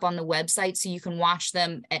recorded and up on the website so you can watch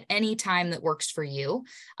them at any time that works for you.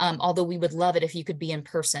 Although we would love it if you could be in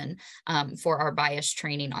person for our bias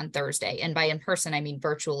training on Thursday. And by in person, I mean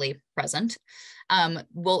virtually present.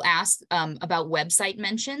 We'll ask about website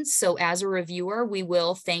mentions. So as a reviewer, we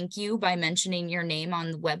will thank you by mentioning your name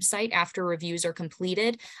on the website after reviews are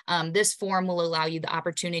completed. This form will allow you the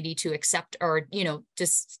opportunity to accept or,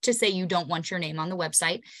 just to say you don't want your name on the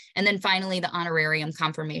website. And then finally, the honorarium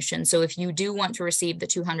confirmation. So if you do want to receive the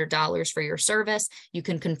 $200 for your service, you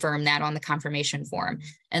can confirm that on the confirmation form.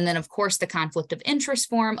 And then, of course, the conflict of interest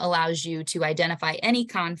form allows you to identify any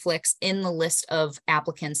conflicts in the list of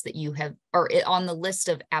applicants that you have, or on the list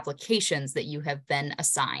of applications that you have been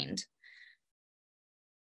assigned.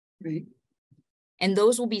 Right. And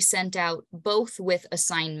those will be sent out both with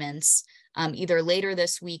assignments either later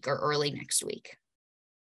this week or early next week.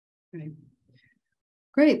 Right.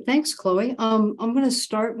 Great, thanks, Chloe. I'm going to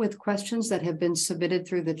start with questions that have been submitted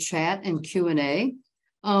through the chat and Q&A.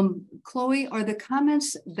 Chloe, are the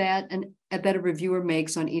comments that a reviewer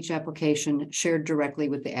makes on each application shared directly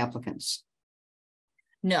with the applicants?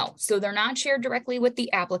 No, so they're not shared directly with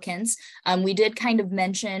the applicants. We did kind of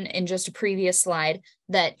mention in just a previous slide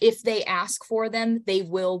that if they ask for them, they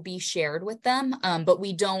will be shared with them, but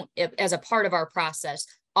we don't, as a part of our process,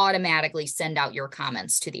 automatically send out your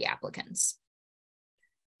comments to the applicants.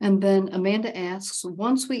 And then Amanda asks,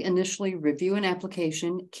 once we initially review an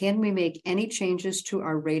application, can we make any changes to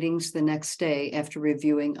our ratings the next day after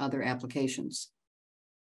reviewing other applications?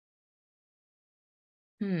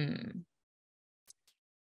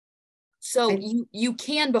 So you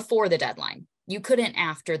can before the deadline. You couldn't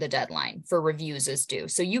after the deadline for reviews is due.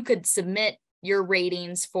 So you could submit your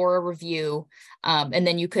ratings for a review, and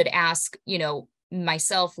then you could ask,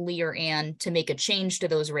 myself, Lee, or Ann to make a change to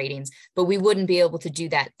those ratings, but we wouldn't be able to do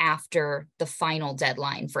that after the final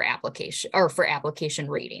deadline for application or for application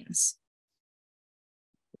ratings.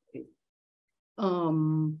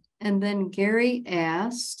 And then Gary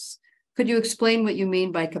asks, could you explain what you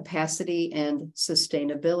mean by capacity and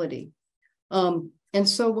sustainability? And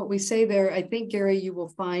so what we say there, I think, Gary, you will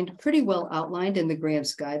find pretty well outlined in the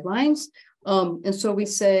grants guidelines. And so we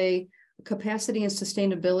say capacity and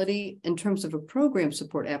sustainability in terms of a program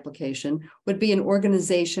support application would be an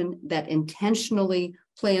organization that intentionally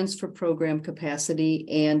plans for program capacity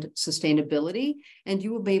and sustainability. And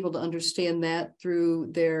you will be able to understand that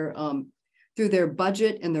through their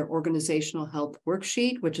budget and their organizational health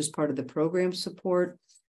worksheet, which is part of the program support.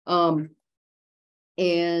 And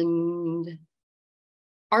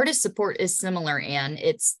artist support is similar, Anne.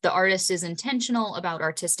 It's the artist is intentional about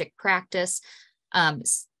artistic practice,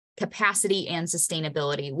 capacity and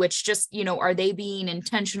sustainability, which just, are they being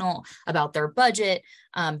intentional about their budget?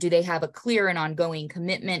 Do they have a clear and ongoing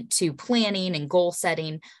commitment to planning and goal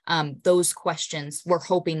setting? Those questions we're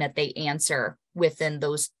hoping that they answer within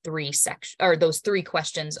those three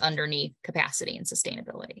questions underneath capacity and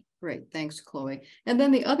sustainability. Great, thanks, Chloe. And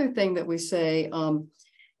then the other thing that we say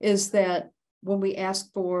is that when we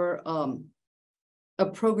ask for a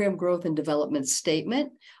program growth and development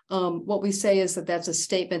statement, what we say is that that's a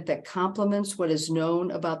statement that complements what is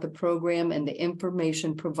known about the program and the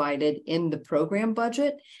information provided in the program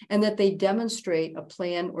budget, and that they demonstrate a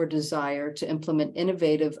plan or desire to implement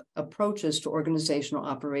innovative approaches to organizational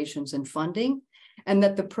operations and funding, and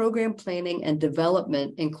that the program planning and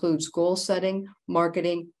development includes goal setting,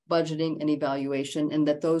 marketing, budgeting, and evaluation, and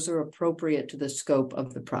that those are appropriate to the scope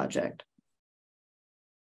of the project.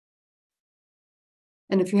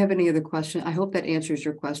 And if you have any other question, I hope that answers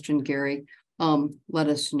your question, Gary. Let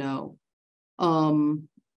us know.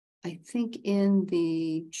 I think in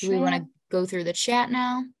the chat, do we want to go through the chat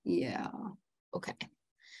now? Yeah. Okay.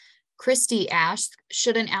 Christy asked,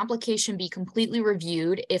 should an application be completely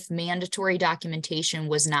reviewed if mandatory documentation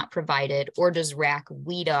was not provided, or does RAC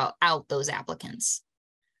weed out those applicants?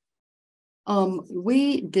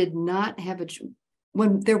 We did not have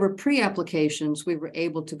when there were pre-applications, we were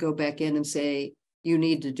able to go back in and say, you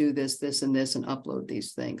need to do this, this, and this, and upload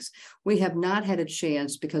these things. We have not had a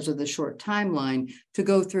chance, because of the short timeline, to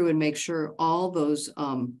go through and make sure all of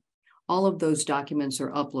those documents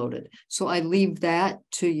are uploaded. So I leave that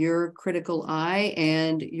to your critical eye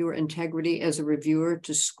and your integrity as a reviewer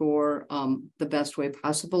to score the best way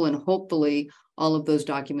possible. And hopefully all of those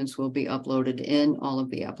documents will be uploaded in all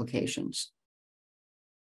of the applications.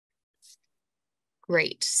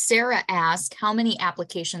 Great. Sarah asked, how many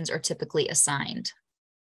applications are typically assigned?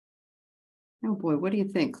 Oh boy, what do you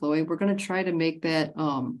think, Chloe? We're going to try to make that.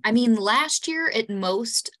 I mean, last year at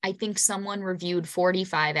most, I think someone reviewed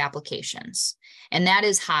 45 applications, and that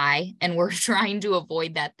is high. And we're trying to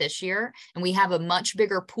avoid that this year. And we have a much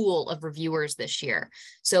bigger pool of reviewers this year.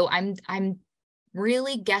 So I'm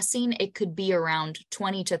really guessing it could be around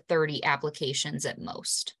 20 to 30 applications at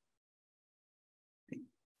most.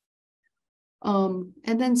 And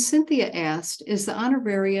then Cynthia asked, is the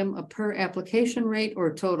honorarium a per application rate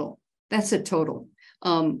or total? That's a total.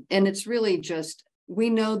 And it's really just,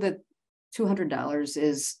 we know that $200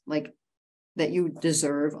 is like that you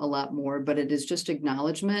deserve a lot more, but it is just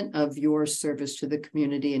acknowledgement of your service to the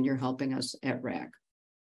community and you're helping us at RAC.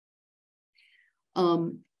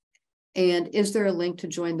 And is there a link to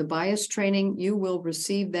join the bias training? You will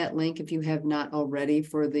receive that link if you have not already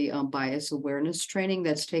for the bias awareness training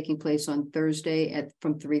that's taking place on Thursday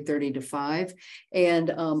from 3:30 to 5.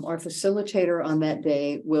 And our facilitator on that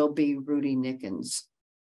day will be Rudy Nickens.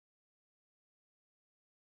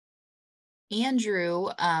 Andrew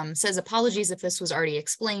says, apologies if this was already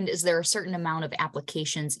explained. Is there a certain amount of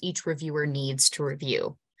applications each reviewer needs to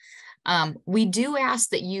review? We do ask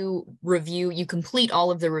that you complete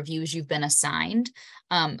all of the reviews you've been assigned.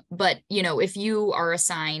 But, if you are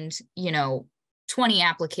assigned, 20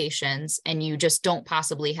 applications and you just don't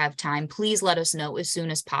possibly have time, please let us know as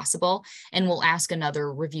soon as possible, and we'll ask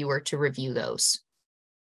another reviewer to review those.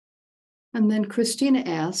 And then Christina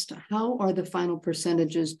asked, how are the final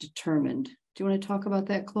percentages determined? Do you want to talk about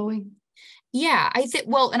that, Chloe? Yeah, I think,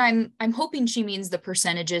 well, and I'm hoping she means the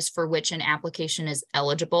percentages for which an application is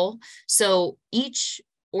eligible. So each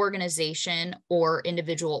organization or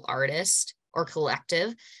individual artist or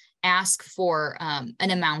collective ask for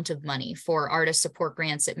an amount of money. For artist support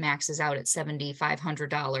grants, it maxes out at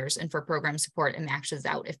 $7,500, and for program support, it maxes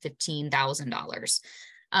out at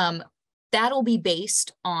 $15,000. That'll be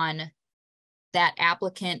based on that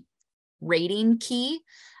applicant rating key.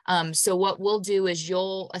 So what we'll do is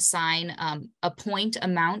you'll assign a point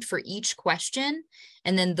amount for each question,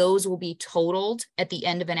 and then those will be totaled at the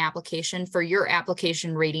end of an application for your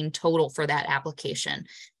application rating total for that application.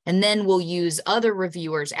 And then we'll use other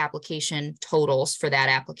reviewers' application totals for that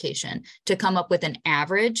application to come up with an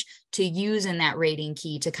average to use in that rating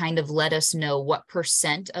key to kind of let us know what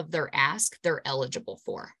 % of their ask they're eligible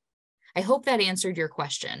for. I hope that answered your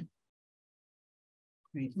question.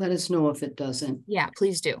 Great. Let us know if it doesn't. Yeah,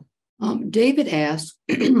 please do. David asked,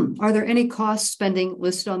 are there any cost spending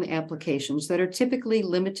listed on the applications that are typically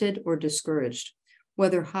limited or discouraged,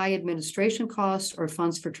 whether high administration costs or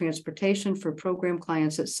funds for transportation for program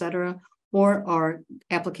clients, etc., or are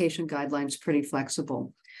application guidelines pretty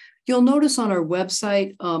flexible? You'll notice on our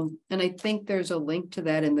website, and I think there's a link to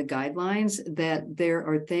that in the guidelines, that there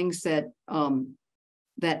are things that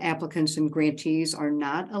that applicants and grantees are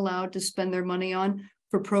not allowed to spend their money on.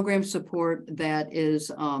 For program support, that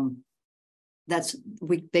is,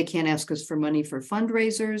 they can't ask us for money for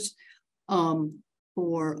fundraisers.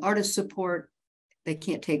 For artist support, they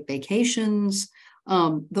can't take vacations.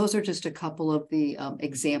 Those are just a couple of the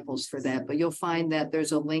examples for that, but you'll find that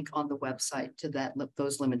there's a link on the website to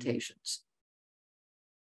those limitations.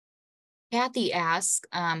 Kathy asks,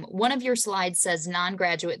 one of your slides says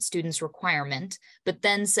non-graduate students requirement, but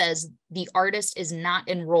then says the artist is not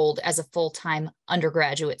enrolled as a full-time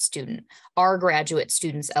undergraduate student. Are graduate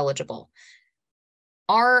students eligible?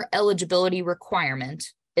 Our eligibility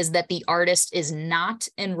requirement is that the artist is not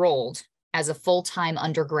enrolled as a full-time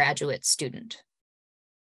undergraduate student.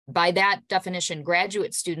 By that definition,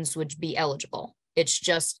 graduate students would be eligible. It's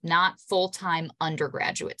just not full-time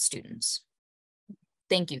undergraduate students.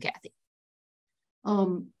 Thank you, Kathy.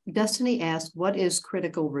 Destiny asked, what is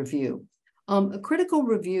critical review? A critical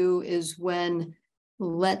review is when,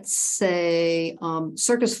 let's say,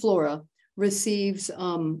 Circus Flora receives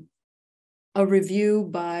a review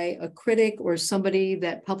by a critic or somebody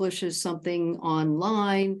that publishes something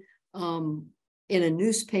online, in a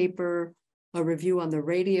newspaper, a review on the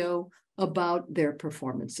radio about their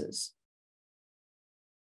performances.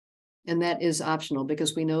 And that is optional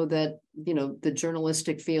because we know that, the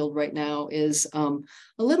journalistic field right now is a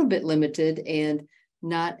little bit limited and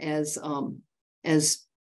not as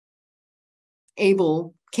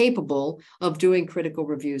capable of doing critical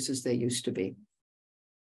reviews as they used to be.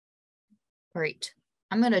 Great.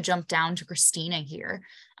 I'm going to jump down to Christina here.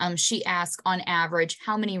 She asked, on average,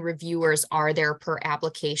 how many reviewers are there per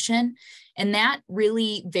application? And that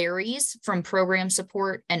really varies from program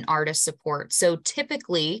support and artist support. So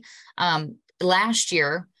typically, last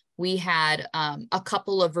year, we had a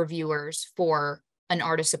couple of reviewers for an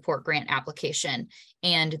artist support grant application,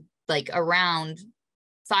 and like around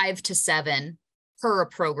 5 to 7 per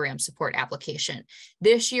program support application.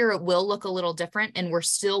 This year, it will look a little different, and we're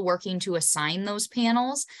still working to assign those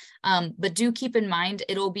panels. But do keep in mind,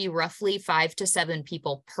 it'll be roughly 5 to 7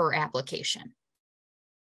 people per application.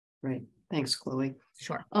 Right. Thanks, Chloe.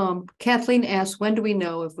 Sure. Kathleen asked, when do we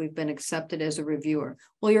know if we've been accepted as a reviewer?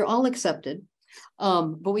 Well, you're all accepted,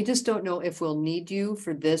 but we just don't know if we'll need you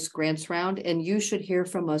for this grants round. And you should hear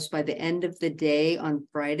from us by the end of the day on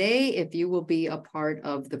Friday if you will be a part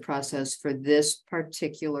of the process for this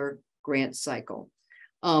particular grant cycle,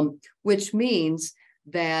 which means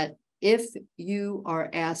that if you are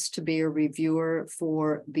asked to be a reviewer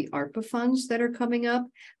for the ARPA funds that are coming up,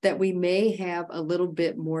 that we may have a little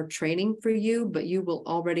bit more training for you, but you will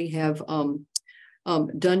already have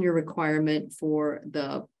done your requirement for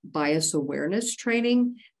the bias awareness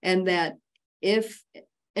training, and that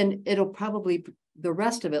it'll probably, the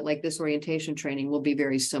rest of it, like this orientation training, will be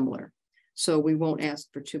very similar. So we won't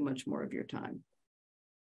ask for too much more of your time.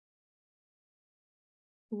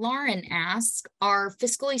 Lauren asks, are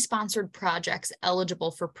fiscally sponsored projects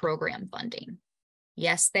eligible for program funding?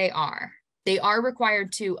 Yes, they are. They are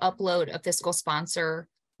required to upload a fiscal sponsor,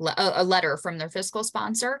 a letter from their fiscal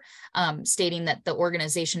sponsor, stating that the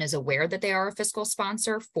organization is aware that they are a fiscal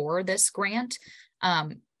sponsor for this grant.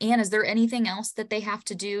 Anne, is there anything else that they have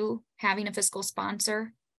to do having a fiscal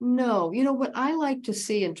sponsor? No, you know what I like to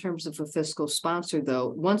see in terms of a fiscal sponsor, though,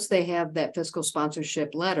 once they have that fiscal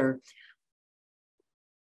sponsorship letter,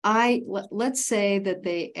 let's say that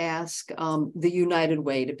they ask the United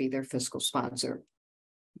Way to be their fiscal sponsor.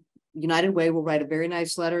 United Way will write a very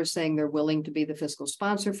nice letter saying they're willing to be the fiscal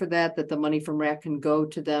sponsor for that the money from RAC can go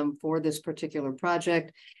to them for this particular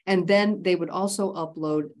project. And then they would also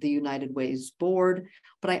upload the United Way's board.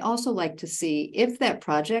 But I also like to see if that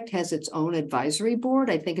project has its own advisory board,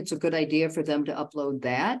 I think it's a good idea for them to upload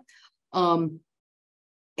that. And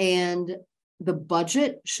the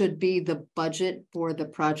budget should be the budget for the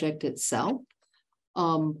project itself.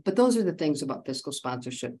 But those are the things about fiscal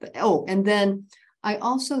sponsorship. Oh, and then I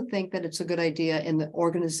also think that it's a good idea in the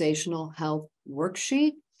organizational health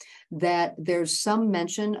worksheet that there's some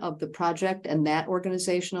mention of the project and that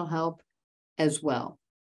organizational health as well.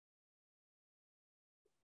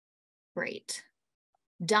 Great.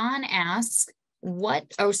 Don asks, I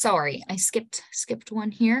skipped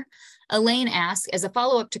one here. Elaine asks, as a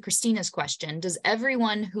follow-up to Christina's question, does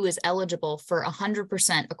everyone who is eligible for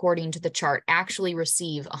 100% according to the chart actually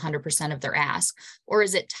receive 100% of their ask? Or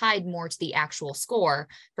is it tied more to the actual score?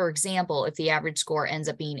 For example, if the average score ends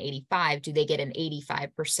up being 85, do they get an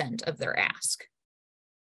 85% of their ask?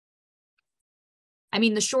 I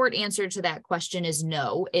mean, the short answer to that question is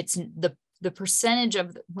no. It's the percentage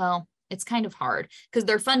of, well, it's kind of hard because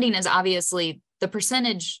their funding is obviously the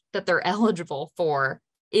percentage that they're eligible for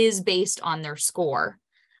is based on their score.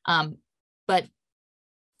 But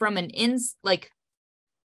from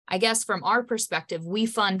I guess from our perspective, we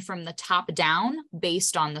fund from the top down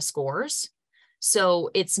based on the scores. So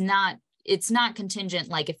it's not contingent,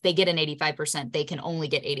 like if they get an 85%, they can only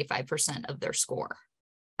get 85% of their score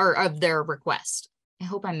or of their request. I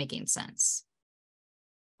hope I'm making sense.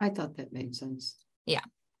 I thought that made sense. Yeah.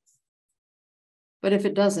 But if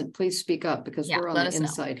it doesn't, please speak up because we're on the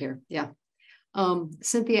inside here. Yeah.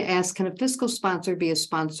 Cynthia asked, can a fiscal sponsor be a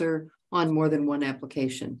sponsor on more than one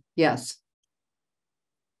application? Yes.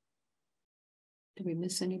 Did we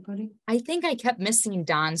miss anybody? I think I kept missing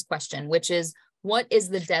Don's question, which is, what is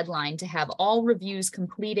the deadline to have all reviews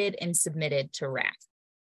completed and submitted to RAC?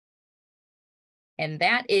 And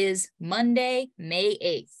that is Monday, May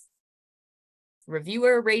 8th.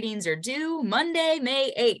 Reviewer ratings are due Monday,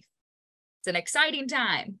 May 8th. It's an exciting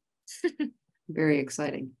time. Very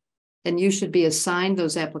exciting. And you should be assigned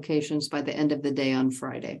those applications by the end of the day on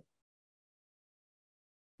Friday.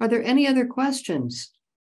 Are there any other questions?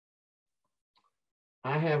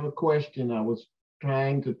 I have a question. I was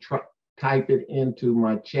trying to type it into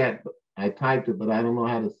my chat, but I typed it, but I don't know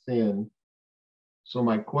how to send. So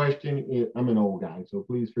my question is, I'm an old guy, so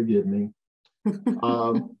please forgive me.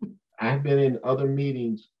 I've been in other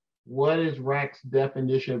meetings. What is RAC's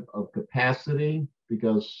definition of capacity?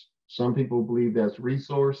 Because some people believe that's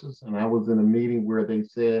resources. And I was in a meeting where they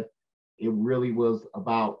said it really was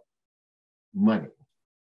about money.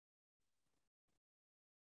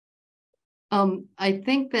 I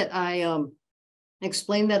think that I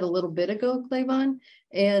explained that a little bit ago, Clavon,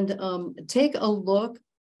 and take a look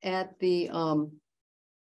at the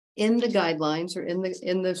in the guidelines or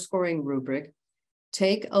in the scoring rubric.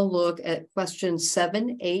 Take a look at questions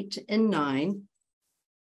 7, 8, and 9.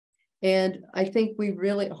 And I think we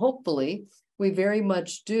really, hopefully, we very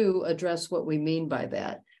much do address what we mean by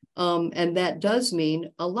that. And that does mean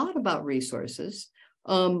a lot about resources.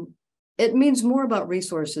 It means more about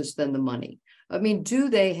resources than the money. I mean, do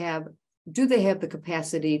they have the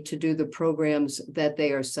capacity to do the programs that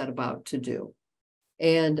they are set about to do?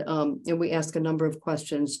 And we ask a number of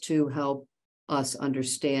questions to help us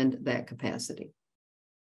understand that capacity.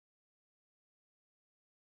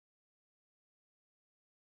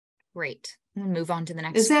 Great. We'll move on to the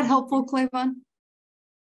next. Is that helpful, Clavon?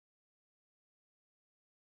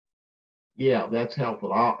 Yeah, that's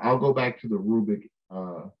helpful. I'll go back to the rubric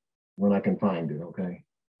when I can find it. Okay.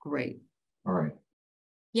 Great. All right.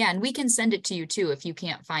 Yeah, and we can send it to you too if you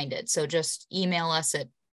can't find it. So just email us at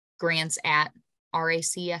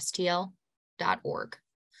grants@racstl.org.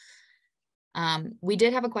 We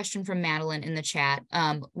did have a question from Madeline in the chat.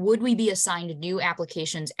 Would we be assigned new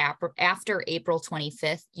applications after April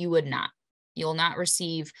 25th? You would not. You'll not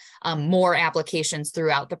receive more applications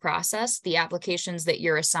throughout the process. The applications that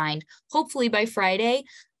you're assigned, hopefully by Friday,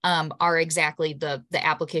 are exactly the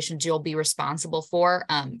applications you'll be responsible for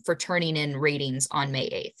turning in ratings on May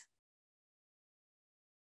 8th.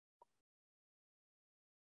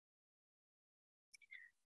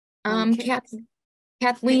 Okay.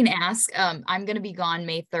 Kathleen asked, I'm going to be gone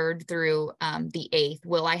May 3rd through the 8th.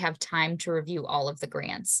 Will I have time to review all of the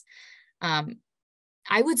grants?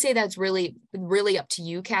 I would say that's really up to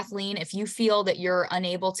you, Kathleen. If you feel that you're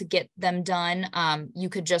unable to get them done, you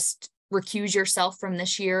could just recuse yourself from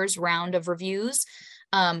this year's round of reviews.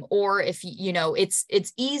 Or if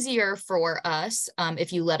it's easier for us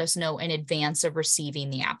if you let us know in advance of receiving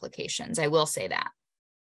the applications. I will say that.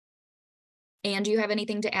 Anne, do you have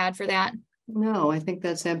anything to add for that? No, I think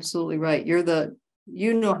that's absolutely right.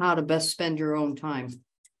 You know how to best spend your own time.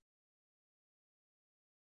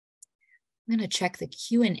 I'm going to check the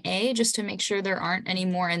Q&A just to make sure there aren't any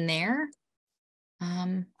more in there.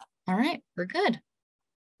 All right, we're good.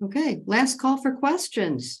 Okay, last call for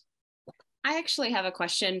questions. I actually have a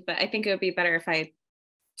question, but I think it would be better if I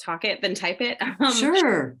talk it than type it.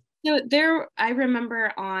 Sure. So I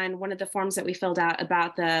remember on one of the forms that we filled out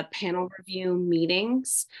about the panel review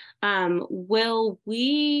meetings, will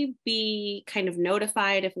we be kind of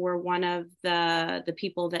notified if we're one of the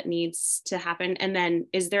people that needs to happen? And then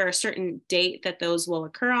is there a certain date that those will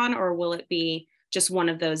occur on, or will it be just one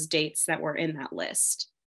of those dates that were in that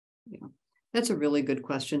list? Yeah, that's a really good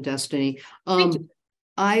question, Destiny. Thank you.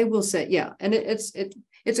 I will say, yeah, and it's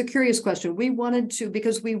a curious question. We wanted to,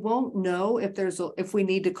 because we won't know if we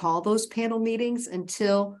need to call those panel meetings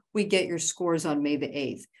until we get your scores on May the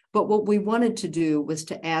 8th. But what we wanted to do was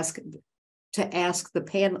to ask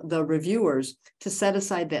the reviewers to set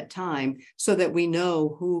aside that time so that we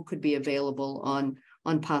know who could be available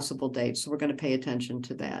on possible dates. So we're going to pay attention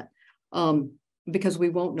to that because we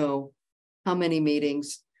won't know how many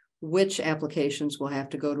meetings, which applications will have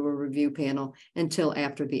to go to a review panel until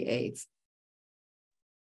after the 8th.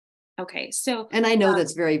 Okay, so and I know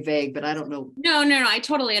that's very vague, but I don't know. No, I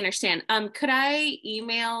totally understand. Could I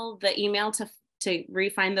email to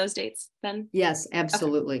refine those dates then? Yes,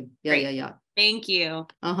 absolutely. Okay. Yeah. Thank you.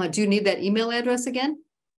 Do you need that email address again?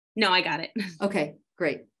 No, I got it. Okay,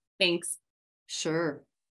 great. Thanks. Sure.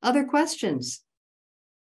 Other questions?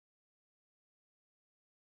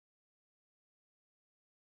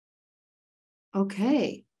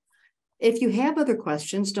 Okay. If you have other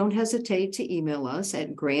questions, don't hesitate to email us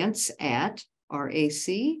at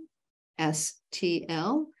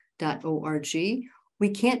grants@racstl.org. We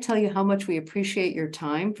can't tell you how much we appreciate your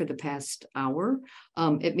time for the past hour.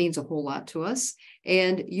 It means a whole lot to us,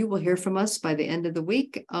 and you will hear from us by the end of the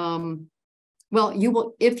week. Well, you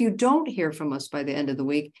will, if you don't hear from us by the end of the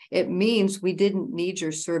week, it means we didn't need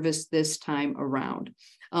your service this time around.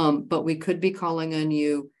 But we could be calling on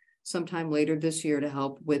you sometime later this year to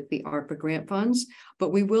help with the ARPA grant funds,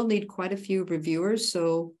 but we will need quite a few reviewers,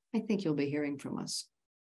 so I think you'll be hearing from us.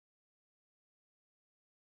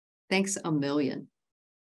 Thanks a million.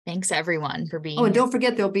 Thanks everyone for being here. And don't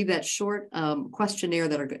forget there'll be that short questionnaire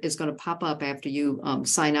that is going to pop up after you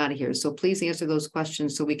sign out of here. So please answer those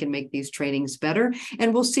questions so we can make these trainings better.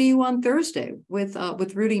 And we'll see you on Thursday with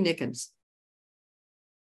Rudy Nickens.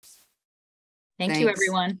 Thank you,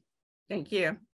 everyone. Thank you.